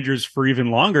with the Rangers for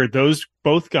even longer. Those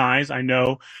both guys, I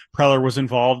know Preller was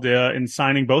involved in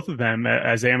signing both of them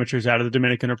as amateurs out of the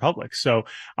Dominican Republic. So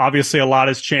obviously a lot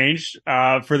has changed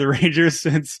for the Rangers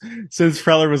since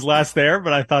Preller was last there.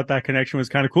 But I thought that connection was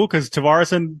kind of cool because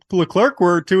Tavares and Leclerc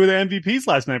were two of the MVPs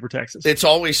last night for Texas. It's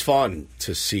always fun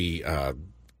to see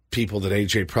people that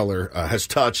AJ Preller has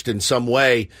touched in some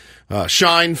way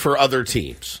shine for other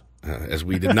teams. As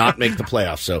we did not make the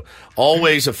playoffs. So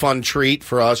always a fun treat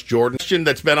for us, Jordan. Question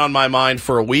that's been on my mind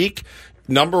for a week.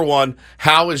 Number one,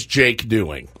 how is Jake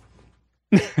doing?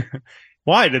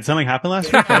 Why? Did something happen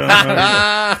last week?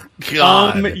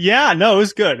 God. It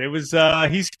was good. It was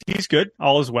he's good.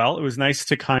 All is well. It was nice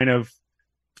to kind of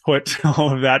put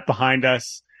all of that behind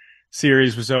us.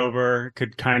 Series was over.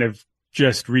 Could kind of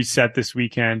just reset this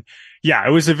weekend. Yeah,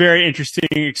 it was a very interesting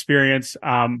experience.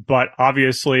 But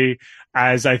obviously,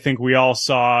 as I think we all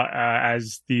saw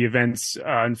as the events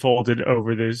unfolded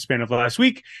over the span of last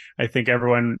week, I think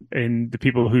everyone and the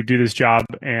people who do this job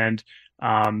and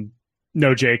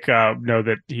know Jake know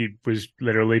that he was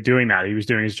literally doing that. He was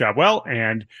doing his job well,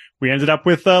 and we ended up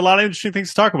with a lot of interesting things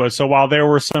to talk about. So while there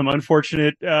were some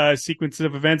unfortunate sequences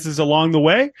of events along the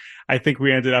way, I think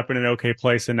we ended up in an okay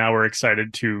place, and now we're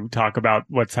excited to talk about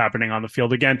what's happening on the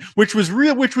field again, which was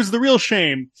the real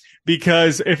shame,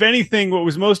 because if anything, what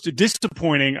was most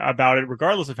disappointing about it,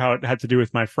 regardless of how it had to do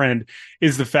with my friend,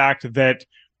 is the fact that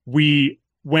we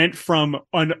went from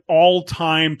an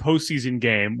all-time postseason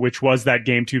game, which was that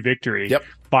Game 2 victory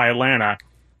by Atlanta,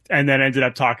 and then ended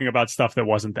up talking about stuff that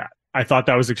wasn't that. I thought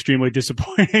that was extremely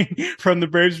disappointing from the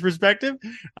Braves' perspective.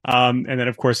 And then,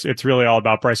 of course, it's really all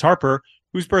about Bryce Harper,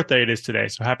 whose birthday it is today.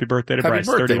 So happy birthday to Bryce.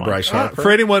 Happy birthday, 31. Bryce Harper.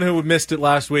 For anyone who missed it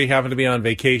last week, happened to be on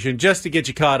vacation, just to get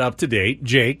you caught up to date,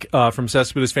 Jake from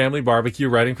Cespedes Family BBQ,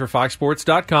 writing for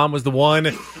FoxSports.com, was the one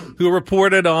who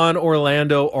reported on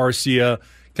Orlando Arcia,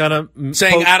 kind of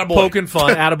saying poking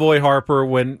fun, attaboy Harper,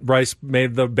 when Bryce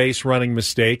made the base running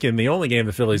mistake in the only game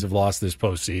the Phillies have lost this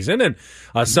postseason.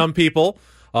 And some people,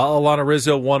 Alana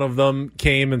Rizzo, one of them,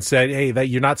 came and said, hey, that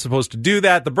you're not supposed to do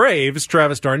that. The Braves,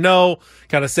 Travis d'Arnaud,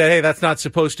 kind of said, hey, that's not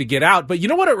supposed to get out. But you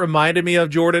know what it reminded me of,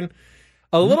 Jordan?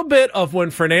 A little bit of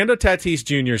when Fernando Tatis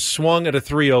Jr. swung at a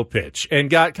 3-0 pitch and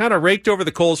got kind of raked over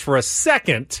the coals for a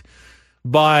second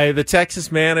by the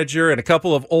Texas manager and a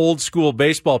couple of old school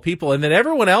baseball people, and then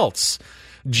everyone else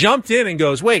jumped in and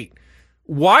goes, wait,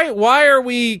 why are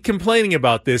we complaining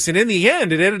about this? And in the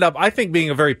end, it ended up, I think,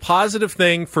 being a very positive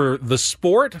thing for the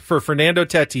sport, for Fernando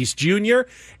Tatis Jr.,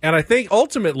 and I think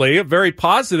ultimately a very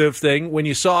positive thing when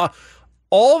you saw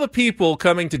all the people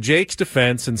coming to Jake's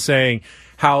defense and saying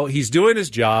how he's doing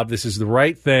his job, this is the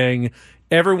right thing,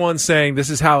 everyone saying this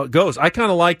is how it goes. I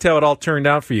kind of liked how it all turned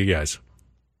out for you guys.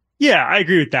 Yeah, I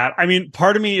agree with that. I mean,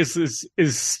 part of me is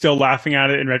still laughing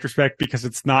at it in retrospect because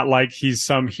it's not like he's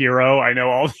some hero. I know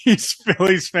all these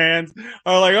Phillies fans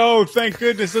are like, oh, thank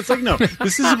goodness. It's like, no,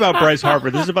 this is about Bryce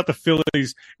Harper. This is about the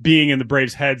Phillies being in the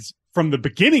Braves' heads from the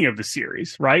beginning of the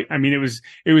series, right? I mean, it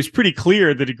was pretty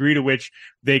clear the degree to which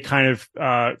they kind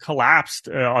of collapsed,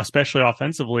 especially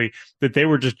offensively, that they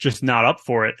were just not up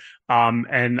for it.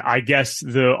 And I guess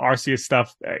the Arcia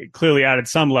stuff clearly added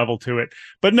some level to it.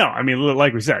 But no, I mean,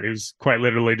 like we said, he was quite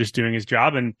literally just doing his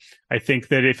job. And I think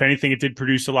that if anything, it did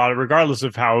produce a lot of, regardless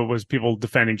of how it was people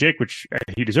defending Jake, which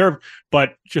he deserved,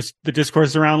 but just the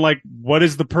discourse around, like, what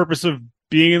is the purpose of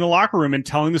being in the locker room and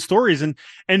telling the stories and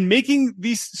making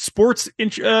these sports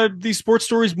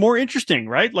stories more interesting,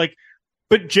 right? Like,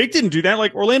 but Jake didn't do that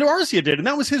like Orlando Arcia did, and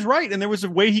that was his right. And there was a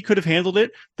way he could have handled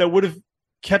it that would have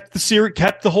kept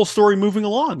the whole story moving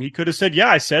along. He could have said, yeah,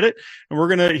 I said it,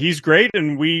 and he's great,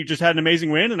 and we just had an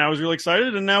amazing win, and I was really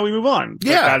excited, and now we move on. But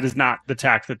yeah, that is not the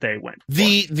tack that they went.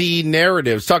 The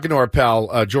narratives, talking to our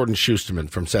pal Jordan Shusterman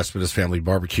from Cespedes Family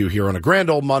BBQ here on a grand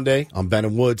old Monday on Ben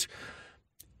and Woods.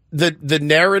 The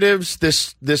narratives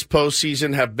this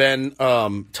postseason have been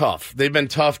tough. They've been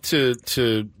tough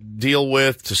to deal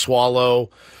with, to swallow,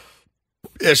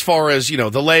 as far as, the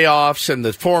layoffs and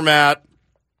the format.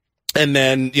 And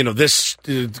then, this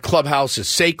clubhouse is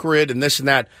sacred and this and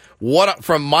that. What,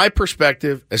 from my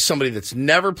perspective, as somebody that's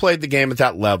never played the game at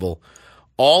that level,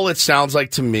 all it sounds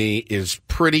like to me is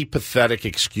pretty pathetic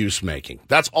excuse making.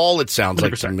 That's all it sounds 100%.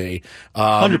 Like to me.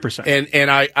 100%. And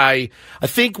I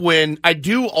think when I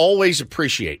do always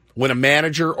appreciate when a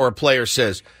manager or a player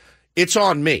says, it's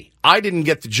on me. I didn't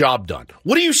get the job done.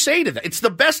 What do you say to that? It's the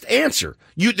best answer.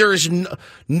 There is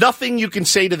nothing you can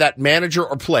say to that manager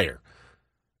or player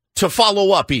to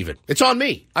follow up even. It's on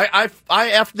me. I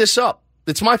effed this up.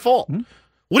 It's my fault. Mm-hmm.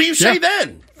 What do you say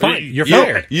then? Fine, you're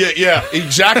fired. Yeah,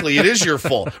 exactly. It is your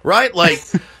fault, right? Like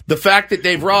the fact that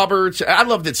Dave Roberts, I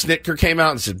love that Snitker came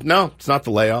out and said, no, it's not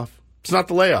the layoff. It's not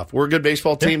the layoff. We're a good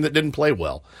baseball team that didn't play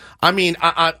well. I mean,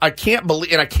 I can't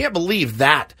believe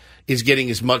that is getting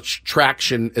as much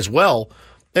traction as well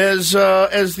as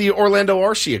the Orlando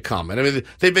Arcia comment. I mean,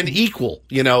 they've been equal,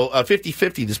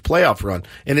 50-50 this playoff run,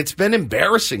 and it's been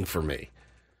embarrassing for me.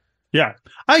 Yeah,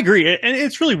 I agree. And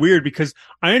it's really weird because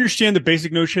I understand the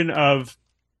basic notion of,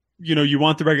 you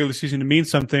want the regular season to mean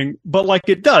something, but like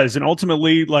it does. And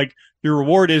ultimately, like your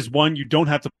reward is one, you don't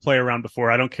have to play around before.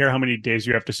 I don't care how many days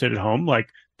you have to sit at home. Like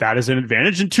that is an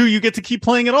advantage. And two, you get to keep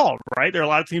playing at all, right? There are a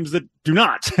lot of teams that do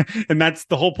not. And that's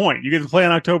the whole point. You get to play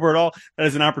in October at all. That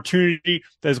is an opportunity.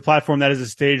 That is a platform. That is a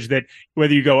stage that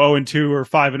whether you go 0-2 or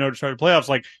 5-0 to start the playoffs,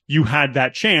 like you had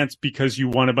that chance because you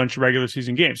won a bunch of regular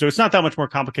season games. So it's not that much more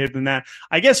complicated than that.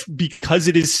 I guess because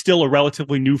it is still a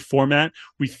relatively new format,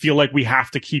 we feel like we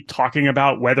have to keep talking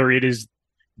about whether it is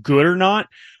good or not.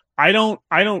 I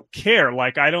don't care.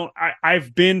 Like,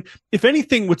 I've been, if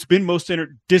anything, what's been most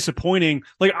disappointing,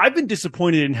 like I've been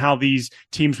disappointed in how these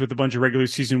teams with a bunch of regular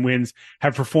season wins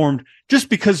have performed just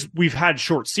because we've had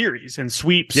short series and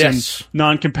sweeps and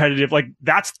non-competitive. Like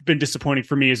that's been disappointing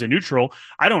for me as a neutral.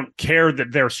 I don't care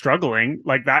that they're struggling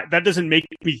like that. That doesn't make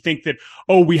me think that,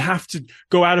 we have to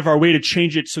go out of our way to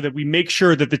change it so that we make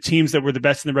sure that the teams that were the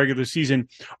best in the regular season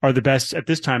are the best at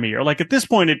this time of year. Like at this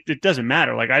point, it doesn't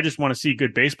matter. Like I just want to see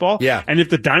good baseball. Yeah. And if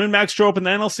the Diamondbacks show up in the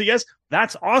NLCS,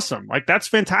 that's awesome. Like that's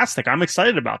fantastic. I'm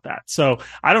excited about that. So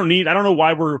I don't know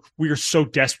why we are so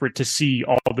desperate to see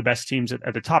all the best teams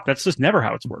at the top. That's just never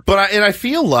how it's worked. But I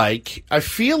feel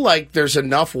like there's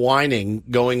enough whining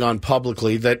going on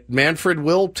publicly that Manfred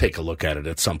will take a look at it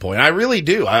at some point. I really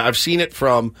do. I've seen it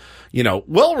from,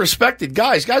 well-respected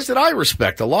guys that I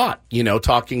respect a lot,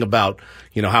 talking about,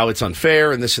 how it's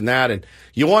unfair and this and that. And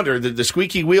you wonder, the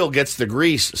squeaky wheel gets the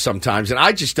grease sometimes. And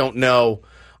I just don't know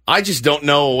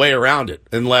a way around it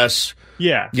unless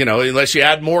you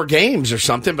add more games or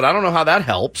something. But I don't know how that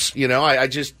helps.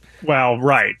 Well,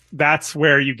 right. That's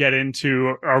where you get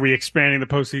into, are we expanding the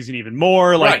postseason even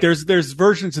more? Like there's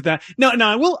versions of that. No,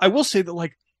 I will say that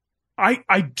like, I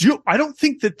don't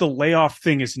think that the layoff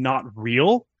thing is not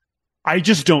real. I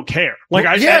just don't care. Like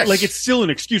like it's still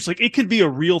an excuse. Like it could be a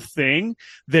real thing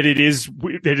that it is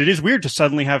weird to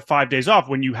suddenly have 5 days off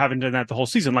when you haven't done that the whole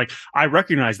season. Like I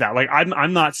recognize that. Like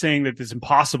I'm not saying that it's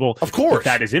impossible. Of course,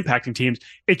 that is impacting teams.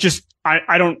 It just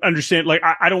I don't understand. Like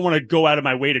I don't want to go out of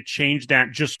my way to change that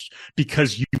just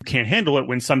because you can't handle it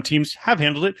when some teams have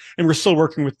handled it, and we're still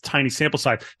working with tiny sample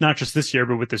size, not just this year,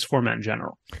 but with this format in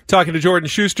general. Talking to Jordan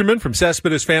Shusterman from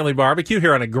Cespedes Family BBQ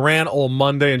here on a grand old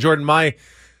Monday, and Jordan, my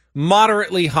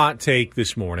moderately hot take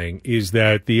this morning is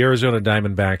that the Arizona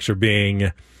Diamondbacks are being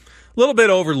a little bit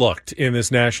overlooked in this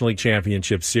National League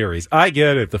Championship Series. I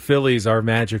get it. The Phillies are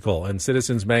magical, and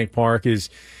Citizens Bank Park is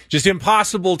just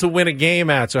impossible to win a game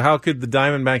at, so how could the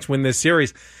Diamondbacks win this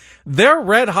series? They're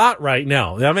red hot right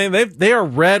now. I mean, they are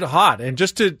red hot, and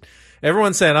just to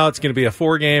everyone's saying, it's going to be a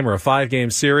 4-game or a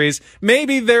 5-game series.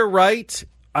 Maybe they're right.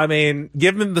 I mean,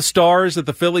 given the stars that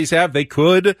the Phillies have, they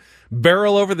could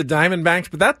barrel over the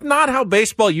Diamondbacks, but that's not how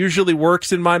baseball usually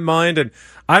works in my mind, and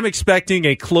I'm expecting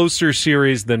a closer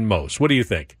series than most. What do you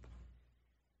think?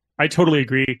 I totally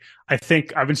agree. I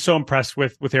think I've been so impressed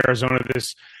with Arizona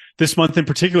this month in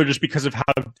particular, just because of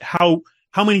how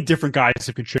many different guys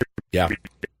have contributed. Yeah.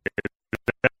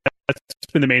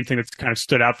 That's been the main thing that's kind of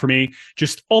stood out for me.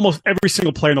 Just almost every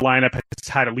single player in the lineup has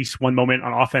had at least one moment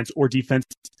on offense or defense.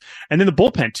 And then the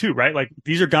bullpen too, right? Like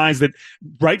these are guys that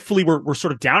rightfully were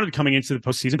sort of doubted coming into the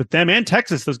postseason, but them and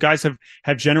Texas, those guys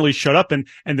have generally showed up, and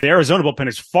the Arizona bullpen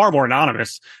is far more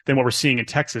anonymous than what we're seeing in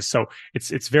Texas. So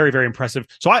it's very, very impressive.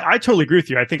 So I totally agree with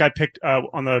you. I think I picked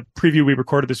on the preview we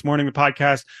recorded this morning, the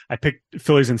podcast, I picked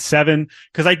Phillies in 7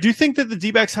 because I do think that the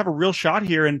D-backs have a real shot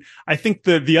here. And I think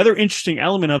the other interesting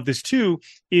element of this too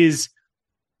is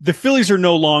the Phillies are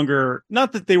no longer,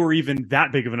 not that they were even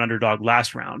that big of an underdog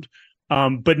last round,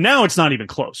 but now it's not even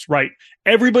close, right?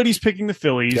 Everybody's picking the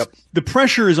Phillies. Yep. The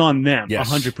pressure is on them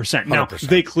 100%. 100%. Now,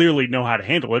 they clearly know how to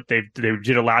handle it. They did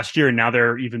it last year, and now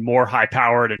they're even more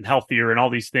high-powered and healthier and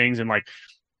all these things. And, like,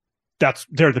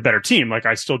 they're the better team. Like,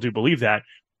 I still do believe that.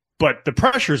 But the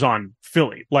pressure's on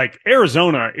Philly. Like,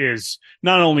 Arizona is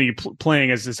not only playing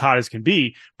as hot as can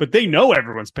be, but they know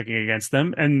everyone's picking against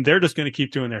them, and they're just going to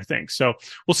keep doing their thing. So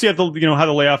we'll see how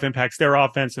the layoff impacts their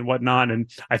offense and whatnot. And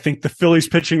I think the Phillies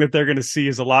pitching that they're going to see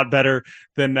is a lot better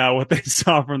than what they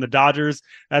saw from the Dodgers.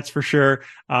 That's for sure.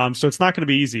 So it's not going to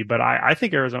be easy, but I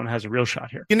think Arizona has a real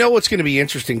shot here. You know what's going to be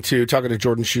interesting, too, talking to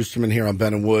Jordan Shusterman here on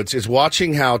Ben and Woods, is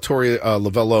watching how Torey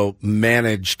Lovullo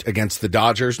managed against the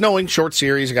Dodgers, knowing short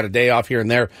series, got a day off here and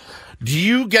there. Do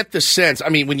you get the sense, I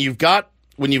mean, when you've got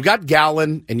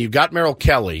Gallen and you've got Merrill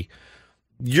Kelly,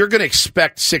 you're going to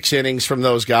expect 6 innings from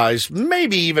those guys,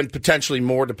 maybe even potentially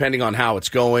more depending on how it's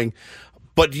going.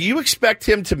 But do you expect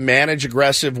him to manage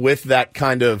aggressive with that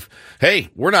kind of, hey,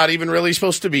 we're not even really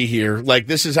supposed to be here, like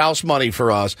this is house money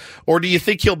for us? Or do you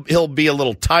think he'll be a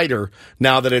little tighter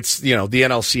now that it's, the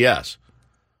NLCS?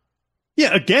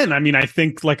 Yeah, again, I mean, I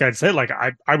think, like I said, like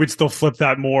I would still flip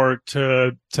that more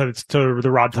to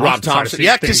the Rob Thompson.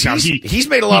 Yeah, because he's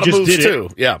made a lot of moves too.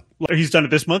 Yeah. He's done it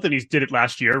this month and he did it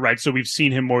last year, right? So we've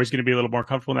seen him more. He's going to be a little more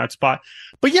comfortable in that spot.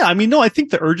 But yeah, I mean, no, I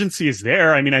think the urgency is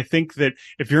there. I mean, I think that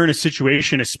if you're in a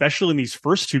situation, especially in these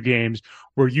first 2 games,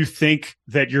 where you think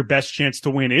that your best chance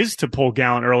to win is to pull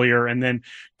Gallen earlier and then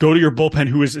go to your bullpen,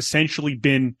 who has essentially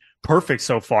been perfect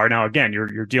so far. Now, again,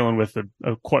 you're dealing with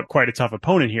quite a tough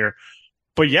opponent here.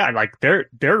 But yeah, like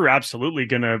they're absolutely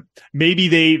gonna, maybe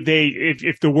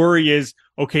if the worry is,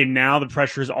 okay, now the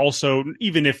pressure is also,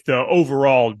 even if the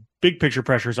overall big picture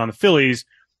pressure is on the Phillies,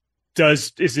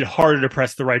 is it harder to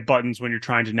press the right buttons when you're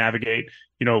trying to navigate,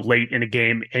 late in a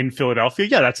game in Philadelphia?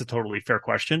 Yeah, that's a totally fair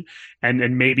question.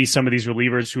 And maybe some of these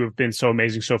relievers who have been so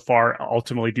amazing so far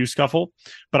ultimately do scuffle,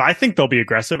 but I think they'll be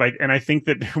aggressive. I think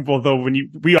that, although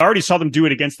we already saw them do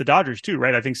it against the Dodgers too,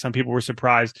 right? I think some people were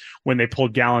surprised when they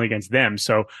pulled Gallen against them.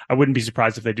 So I wouldn't be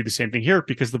surprised if they do the same thing here,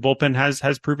 because the bullpen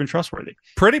has proven trustworthy.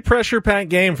 Pretty pressure-packed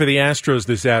game for the Astros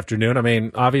this afternoon. I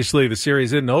mean, obviously the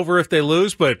series isn't over if they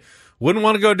lose, but wouldn't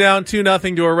want to go down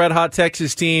 2-0 to a red-hot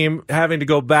Texas team, having to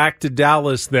go back to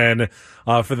Dallas then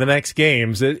for the next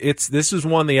games. This is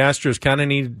one the Astros kind of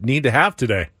need to have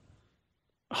today.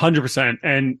 100%.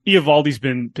 And Eovaldi's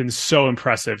been so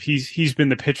impressive. He's been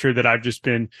the pitcher that I've just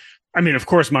been. I mean, of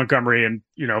course, Montgomery and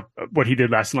what he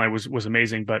did last night was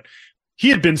amazing, but he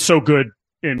had been so good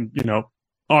in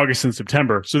August and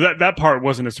September. So that part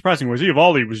wasn't as surprising, whereas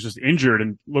Eovaldi was just injured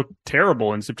and looked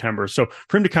terrible in September. So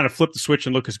for him to kind of flip the switch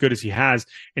and look as good as he has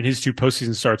in his 2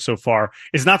 postseason starts so far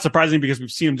is not surprising, because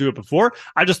we've seen him do it before.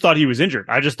 I just thought he was injured.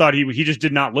 I just thought he just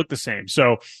did not look the same.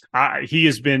 So he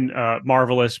has been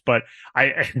marvelous, but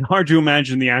hard to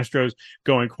imagine the Astros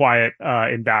going quiet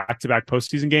in back-to-back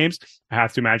postseason games. I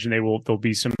have to imagine there'll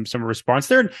be some response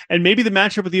there, and maybe the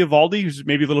matchup with Eovaldi, who's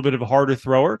maybe a little bit of a harder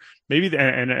thrower, maybe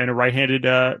and a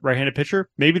right-handed pitcher,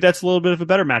 maybe that's a little bit of a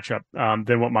better matchup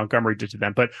than what Montgomery did to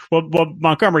them. But what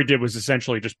Montgomery did was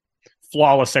essentially just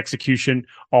flawless execution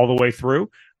all the way through.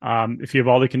 If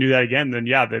Eovaldi can do that again, then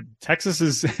yeah, the Texas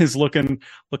is looking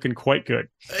quite good.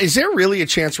 Is there really a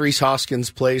chance Rhys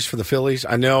Hoskins plays for the Phillies?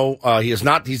 I know he has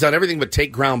not. He's done everything but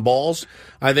take ground balls,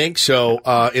 I think. So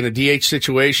in a DH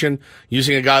situation,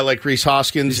 using a guy like Rhys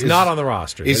Hoskins, he's not on the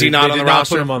roster. Is he not on the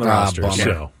roster? Put him on the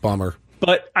roster. Bummer.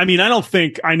 But I mean,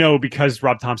 I know because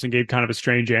Rob Thompson gave kind of a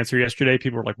strange answer yesterday,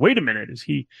 people were like, wait a minute, is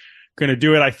he going to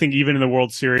do it? I think even in the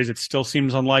World Series, it still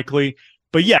seems unlikely.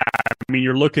 But yeah, I mean,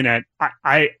 you're looking at,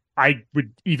 I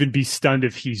would even be stunned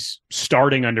if he's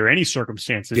starting under any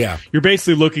circumstances. Yeah. You're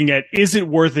basically looking at, is it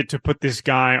worth it to put this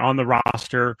guy on the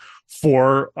roster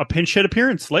for a pinch hit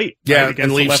appearance late? Yeah, right,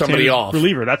 and leave somebody off.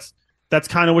 Reliever. That's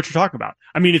kind of what you're talking about.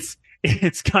 I mean,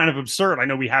 it's kind of absurd. I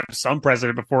know we have some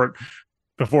precedent before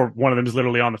one of them is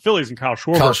literally on the Phillies and Kyle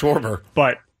Schwarber.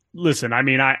 But listen, I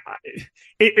mean,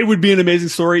 it would be an amazing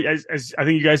story. As I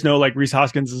think you guys know, like Rhys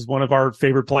Hoskins is one of our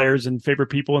favorite players and favorite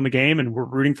people in the game, and we're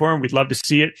rooting for him. We'd love to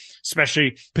see it,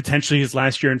 especially potentially his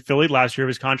last year in Philly, last year of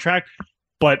his contract.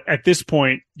 But at this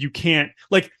point, you can't,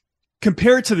 like,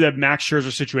 compare it to the Max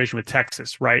Scherzer situation with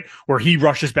Texas, right? Where he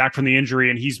rushes back from the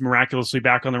injury and he's miraculously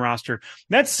back on the roster.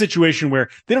 That's a situation where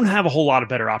they don't have a whole lot of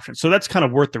better options. So that's kind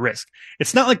of worth the risk.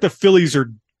 It's not like the Phillies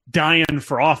are dying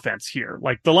for offense here.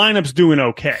 Like, the lineup's doing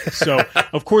okay. So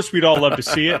of course we'd all love to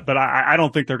see it, but I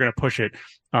don't think they're going to push it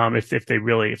if they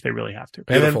really have to.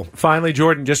 And then finally,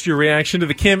 Jordan, just your reaction to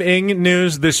the Kim Ng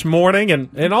news this morning,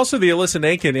 and also the Alyssa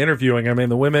Nankin interviewing. I mean,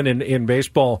 the women in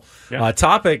baseball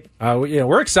topic.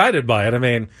 We're excited by it. I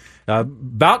mean,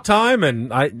 about time.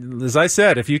 And as I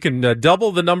said, if you can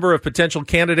double the number of potential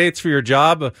candidates for your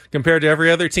job compared to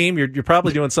every other team, you're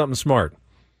probably doing something smart.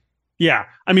 Yeah.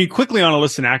 I mean, quickly on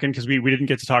Alyssa Nakken, because we didn't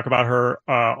get to talk about her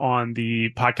on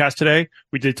the podcast today.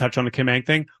 We did touch on the Kim Ng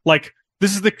thing. Like,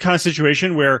 this is the kind of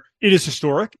situation where it is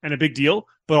historic and a big deal,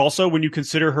 but also when you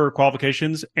consider her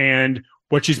qualifications and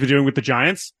what she's been doing with the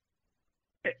Giants,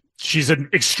 she's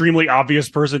an extremely obvious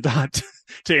person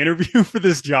to interview for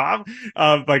this job.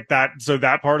 Like that. So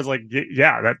that part is like,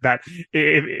 yeah, that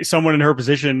if someone in her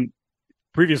position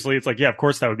previously, it's like, yeah, of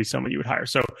course that would be someone you would hire.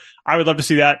 So I would love to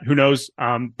see that. Who knows?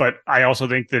 But I also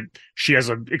think that she has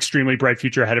an extremely bright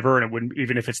future ahead of her. And it wouldn't,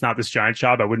 even if it's not this Giants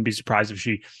job, I wouldn't be surprised if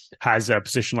she has a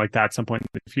position like that at some point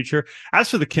in the future. As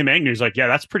for the Kim Ng news, like, yeah,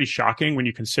 that's pretty shocking when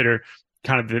you consider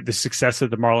kind of the success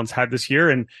that the Marlins had this year.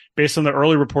 And based on the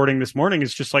early reporting this morning,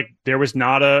 it's just like there was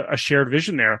not a shared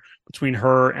vision there between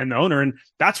her and the owner. And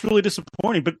that's really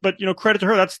disappointing. But you know, credit to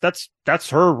her. That's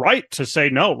her right to say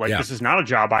no. Like, this is not a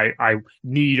job I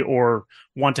need or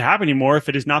want to have anymore if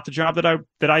it is not the job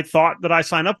that I thought that I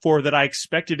signed up for, that I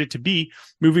expected it to be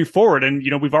moving forward. And,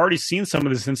 you know, we've already seen some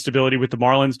of this instability with the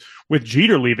Marlins, with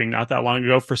Jeter leaving not that long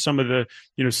ago for some of the,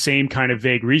 you know, same kind of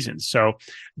vague reasons. So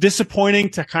disappointing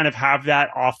to kind of have that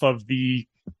off of the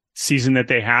season that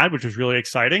they had, which was really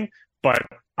exciting. But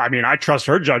I mean, I trust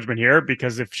her judgment here,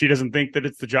 because if she doesn't think that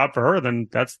it's the job for her, then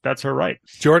that's her right.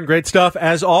 Jordan, great stuff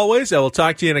as always. I will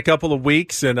talk to you in a couple of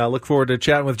weeks, and I look forward to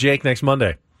chatting with Jake next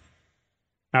Monday.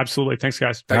 Absolutely. Thanks,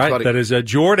 guys. Thanks, buddy. That is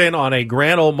Jordan on a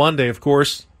grand old Monday, of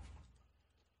course.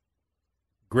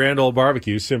 Grand Old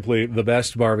Barbecue, simply the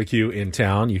best barbecue in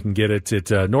town. You can get it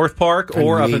at North Park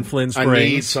or up in Flint Springs. I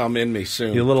need some in me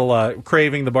soon. You a little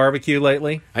craving the barbecue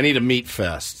lately? I need a meat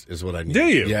fest is what I need. Do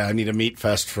you? Yeah, I need a meat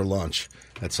fest for lunch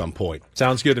at some point.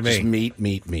 Sounds good to me. Just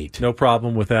meat. No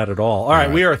problem with that at all. All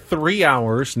right, we are 3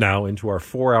 hours now into our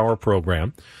 4-hour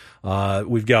program.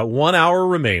 We've got 1 hour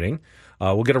remaining.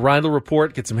 We'll get a Rindle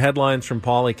report, get some headlines from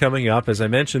Paulie coming up. As I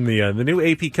mentioned, the new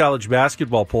AP College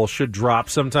basketball poll should drop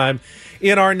sometime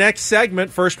in our next segment.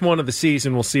 First one of the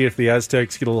season. We'll see if the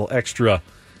Aztecs get a little extra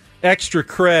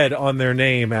cred on their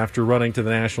name after running to the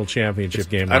national championship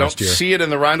game last year. I don't see it in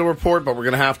the Rindle report, but we're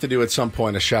going to have to do at some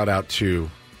point a shout-out to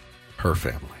her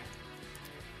family.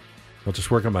 I'll just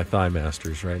work on my thigh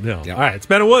masters right now. Yep. All right, it's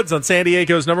Ben and Woods on San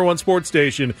Diego's #1 sports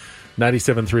station,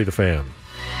 97.3 The Fan.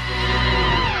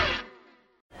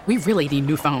 We really need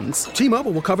new phones.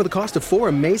 T-Mobile will cover the cost of 4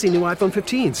 amazing new iPhone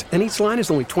 15s, and each line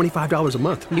is only $25 a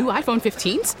month. New iPhone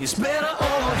 15s? It's better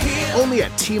over here. Only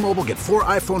at T-Mobile, get 4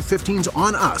 iPhone 15s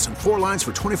on us and 4 lines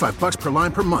for $25 per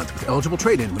line per month with eligible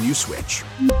trade-in when you switch.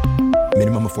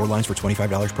 Minimum of 4 lines for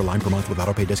 $25 per line per month with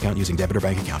autopay discount using debit or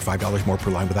bank account. $5 more per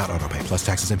line without autopay, plus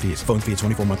taxes and fees. Phone fee at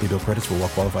 24 monthly bill credits for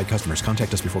well-qualified customers.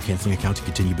 Contact us before canceling account to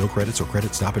continue bill credits or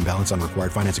credit stop and balance on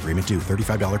required finance agreement due.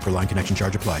 $35 per line connection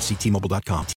charge applies. See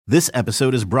T-Mobile.com. This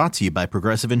episode is brought to you by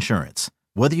Progressive Insurance.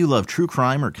 Whether you love true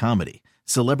crime or comedy,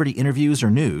 celebrity interviews or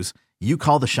news, you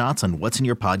call the shots on what's in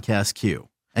your podcast queue.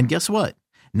 And guess what?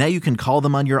 Now you can call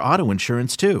them on your auto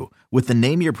insurance too with the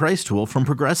Name Your Price tool from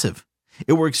Progressive.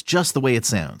 It works just the way it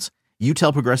sounds. You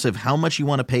tell Progressive how much you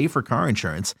want to pay for car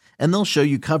insurance, and they'll show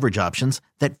you coverage options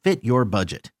that fit your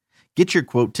budget. Get your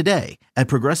quote today at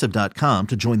Progressive.com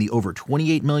to join the over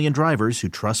 28 million drivers who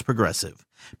trust Progressive.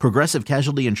 Progressive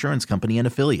Casualty Insurance Company and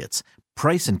Affiliates.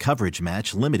 Price and coverage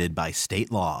match limited by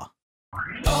state law.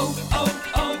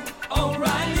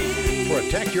 O'Reilly.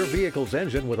 Protect your vehicle's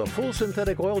engine with a full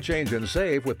synthetic oil change and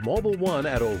save with Mobil 1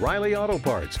 at O'Reilly Auto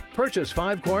Parts. Purchase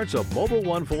 5 quarts of Mobil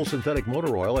 1 full synthetic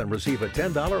motor oil and receive a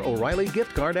 $10 O'Reilly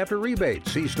gift card after rebate.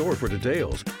 See store for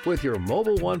details. With your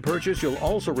Mobil 1 purchase, you'll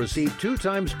also receive 2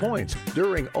 times points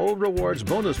during O Rewards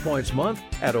Bonus Points Month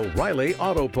at O'Reilly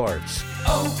Auto Parts.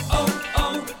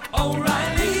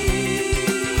 O'Reilly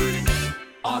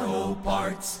Auto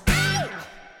Parts.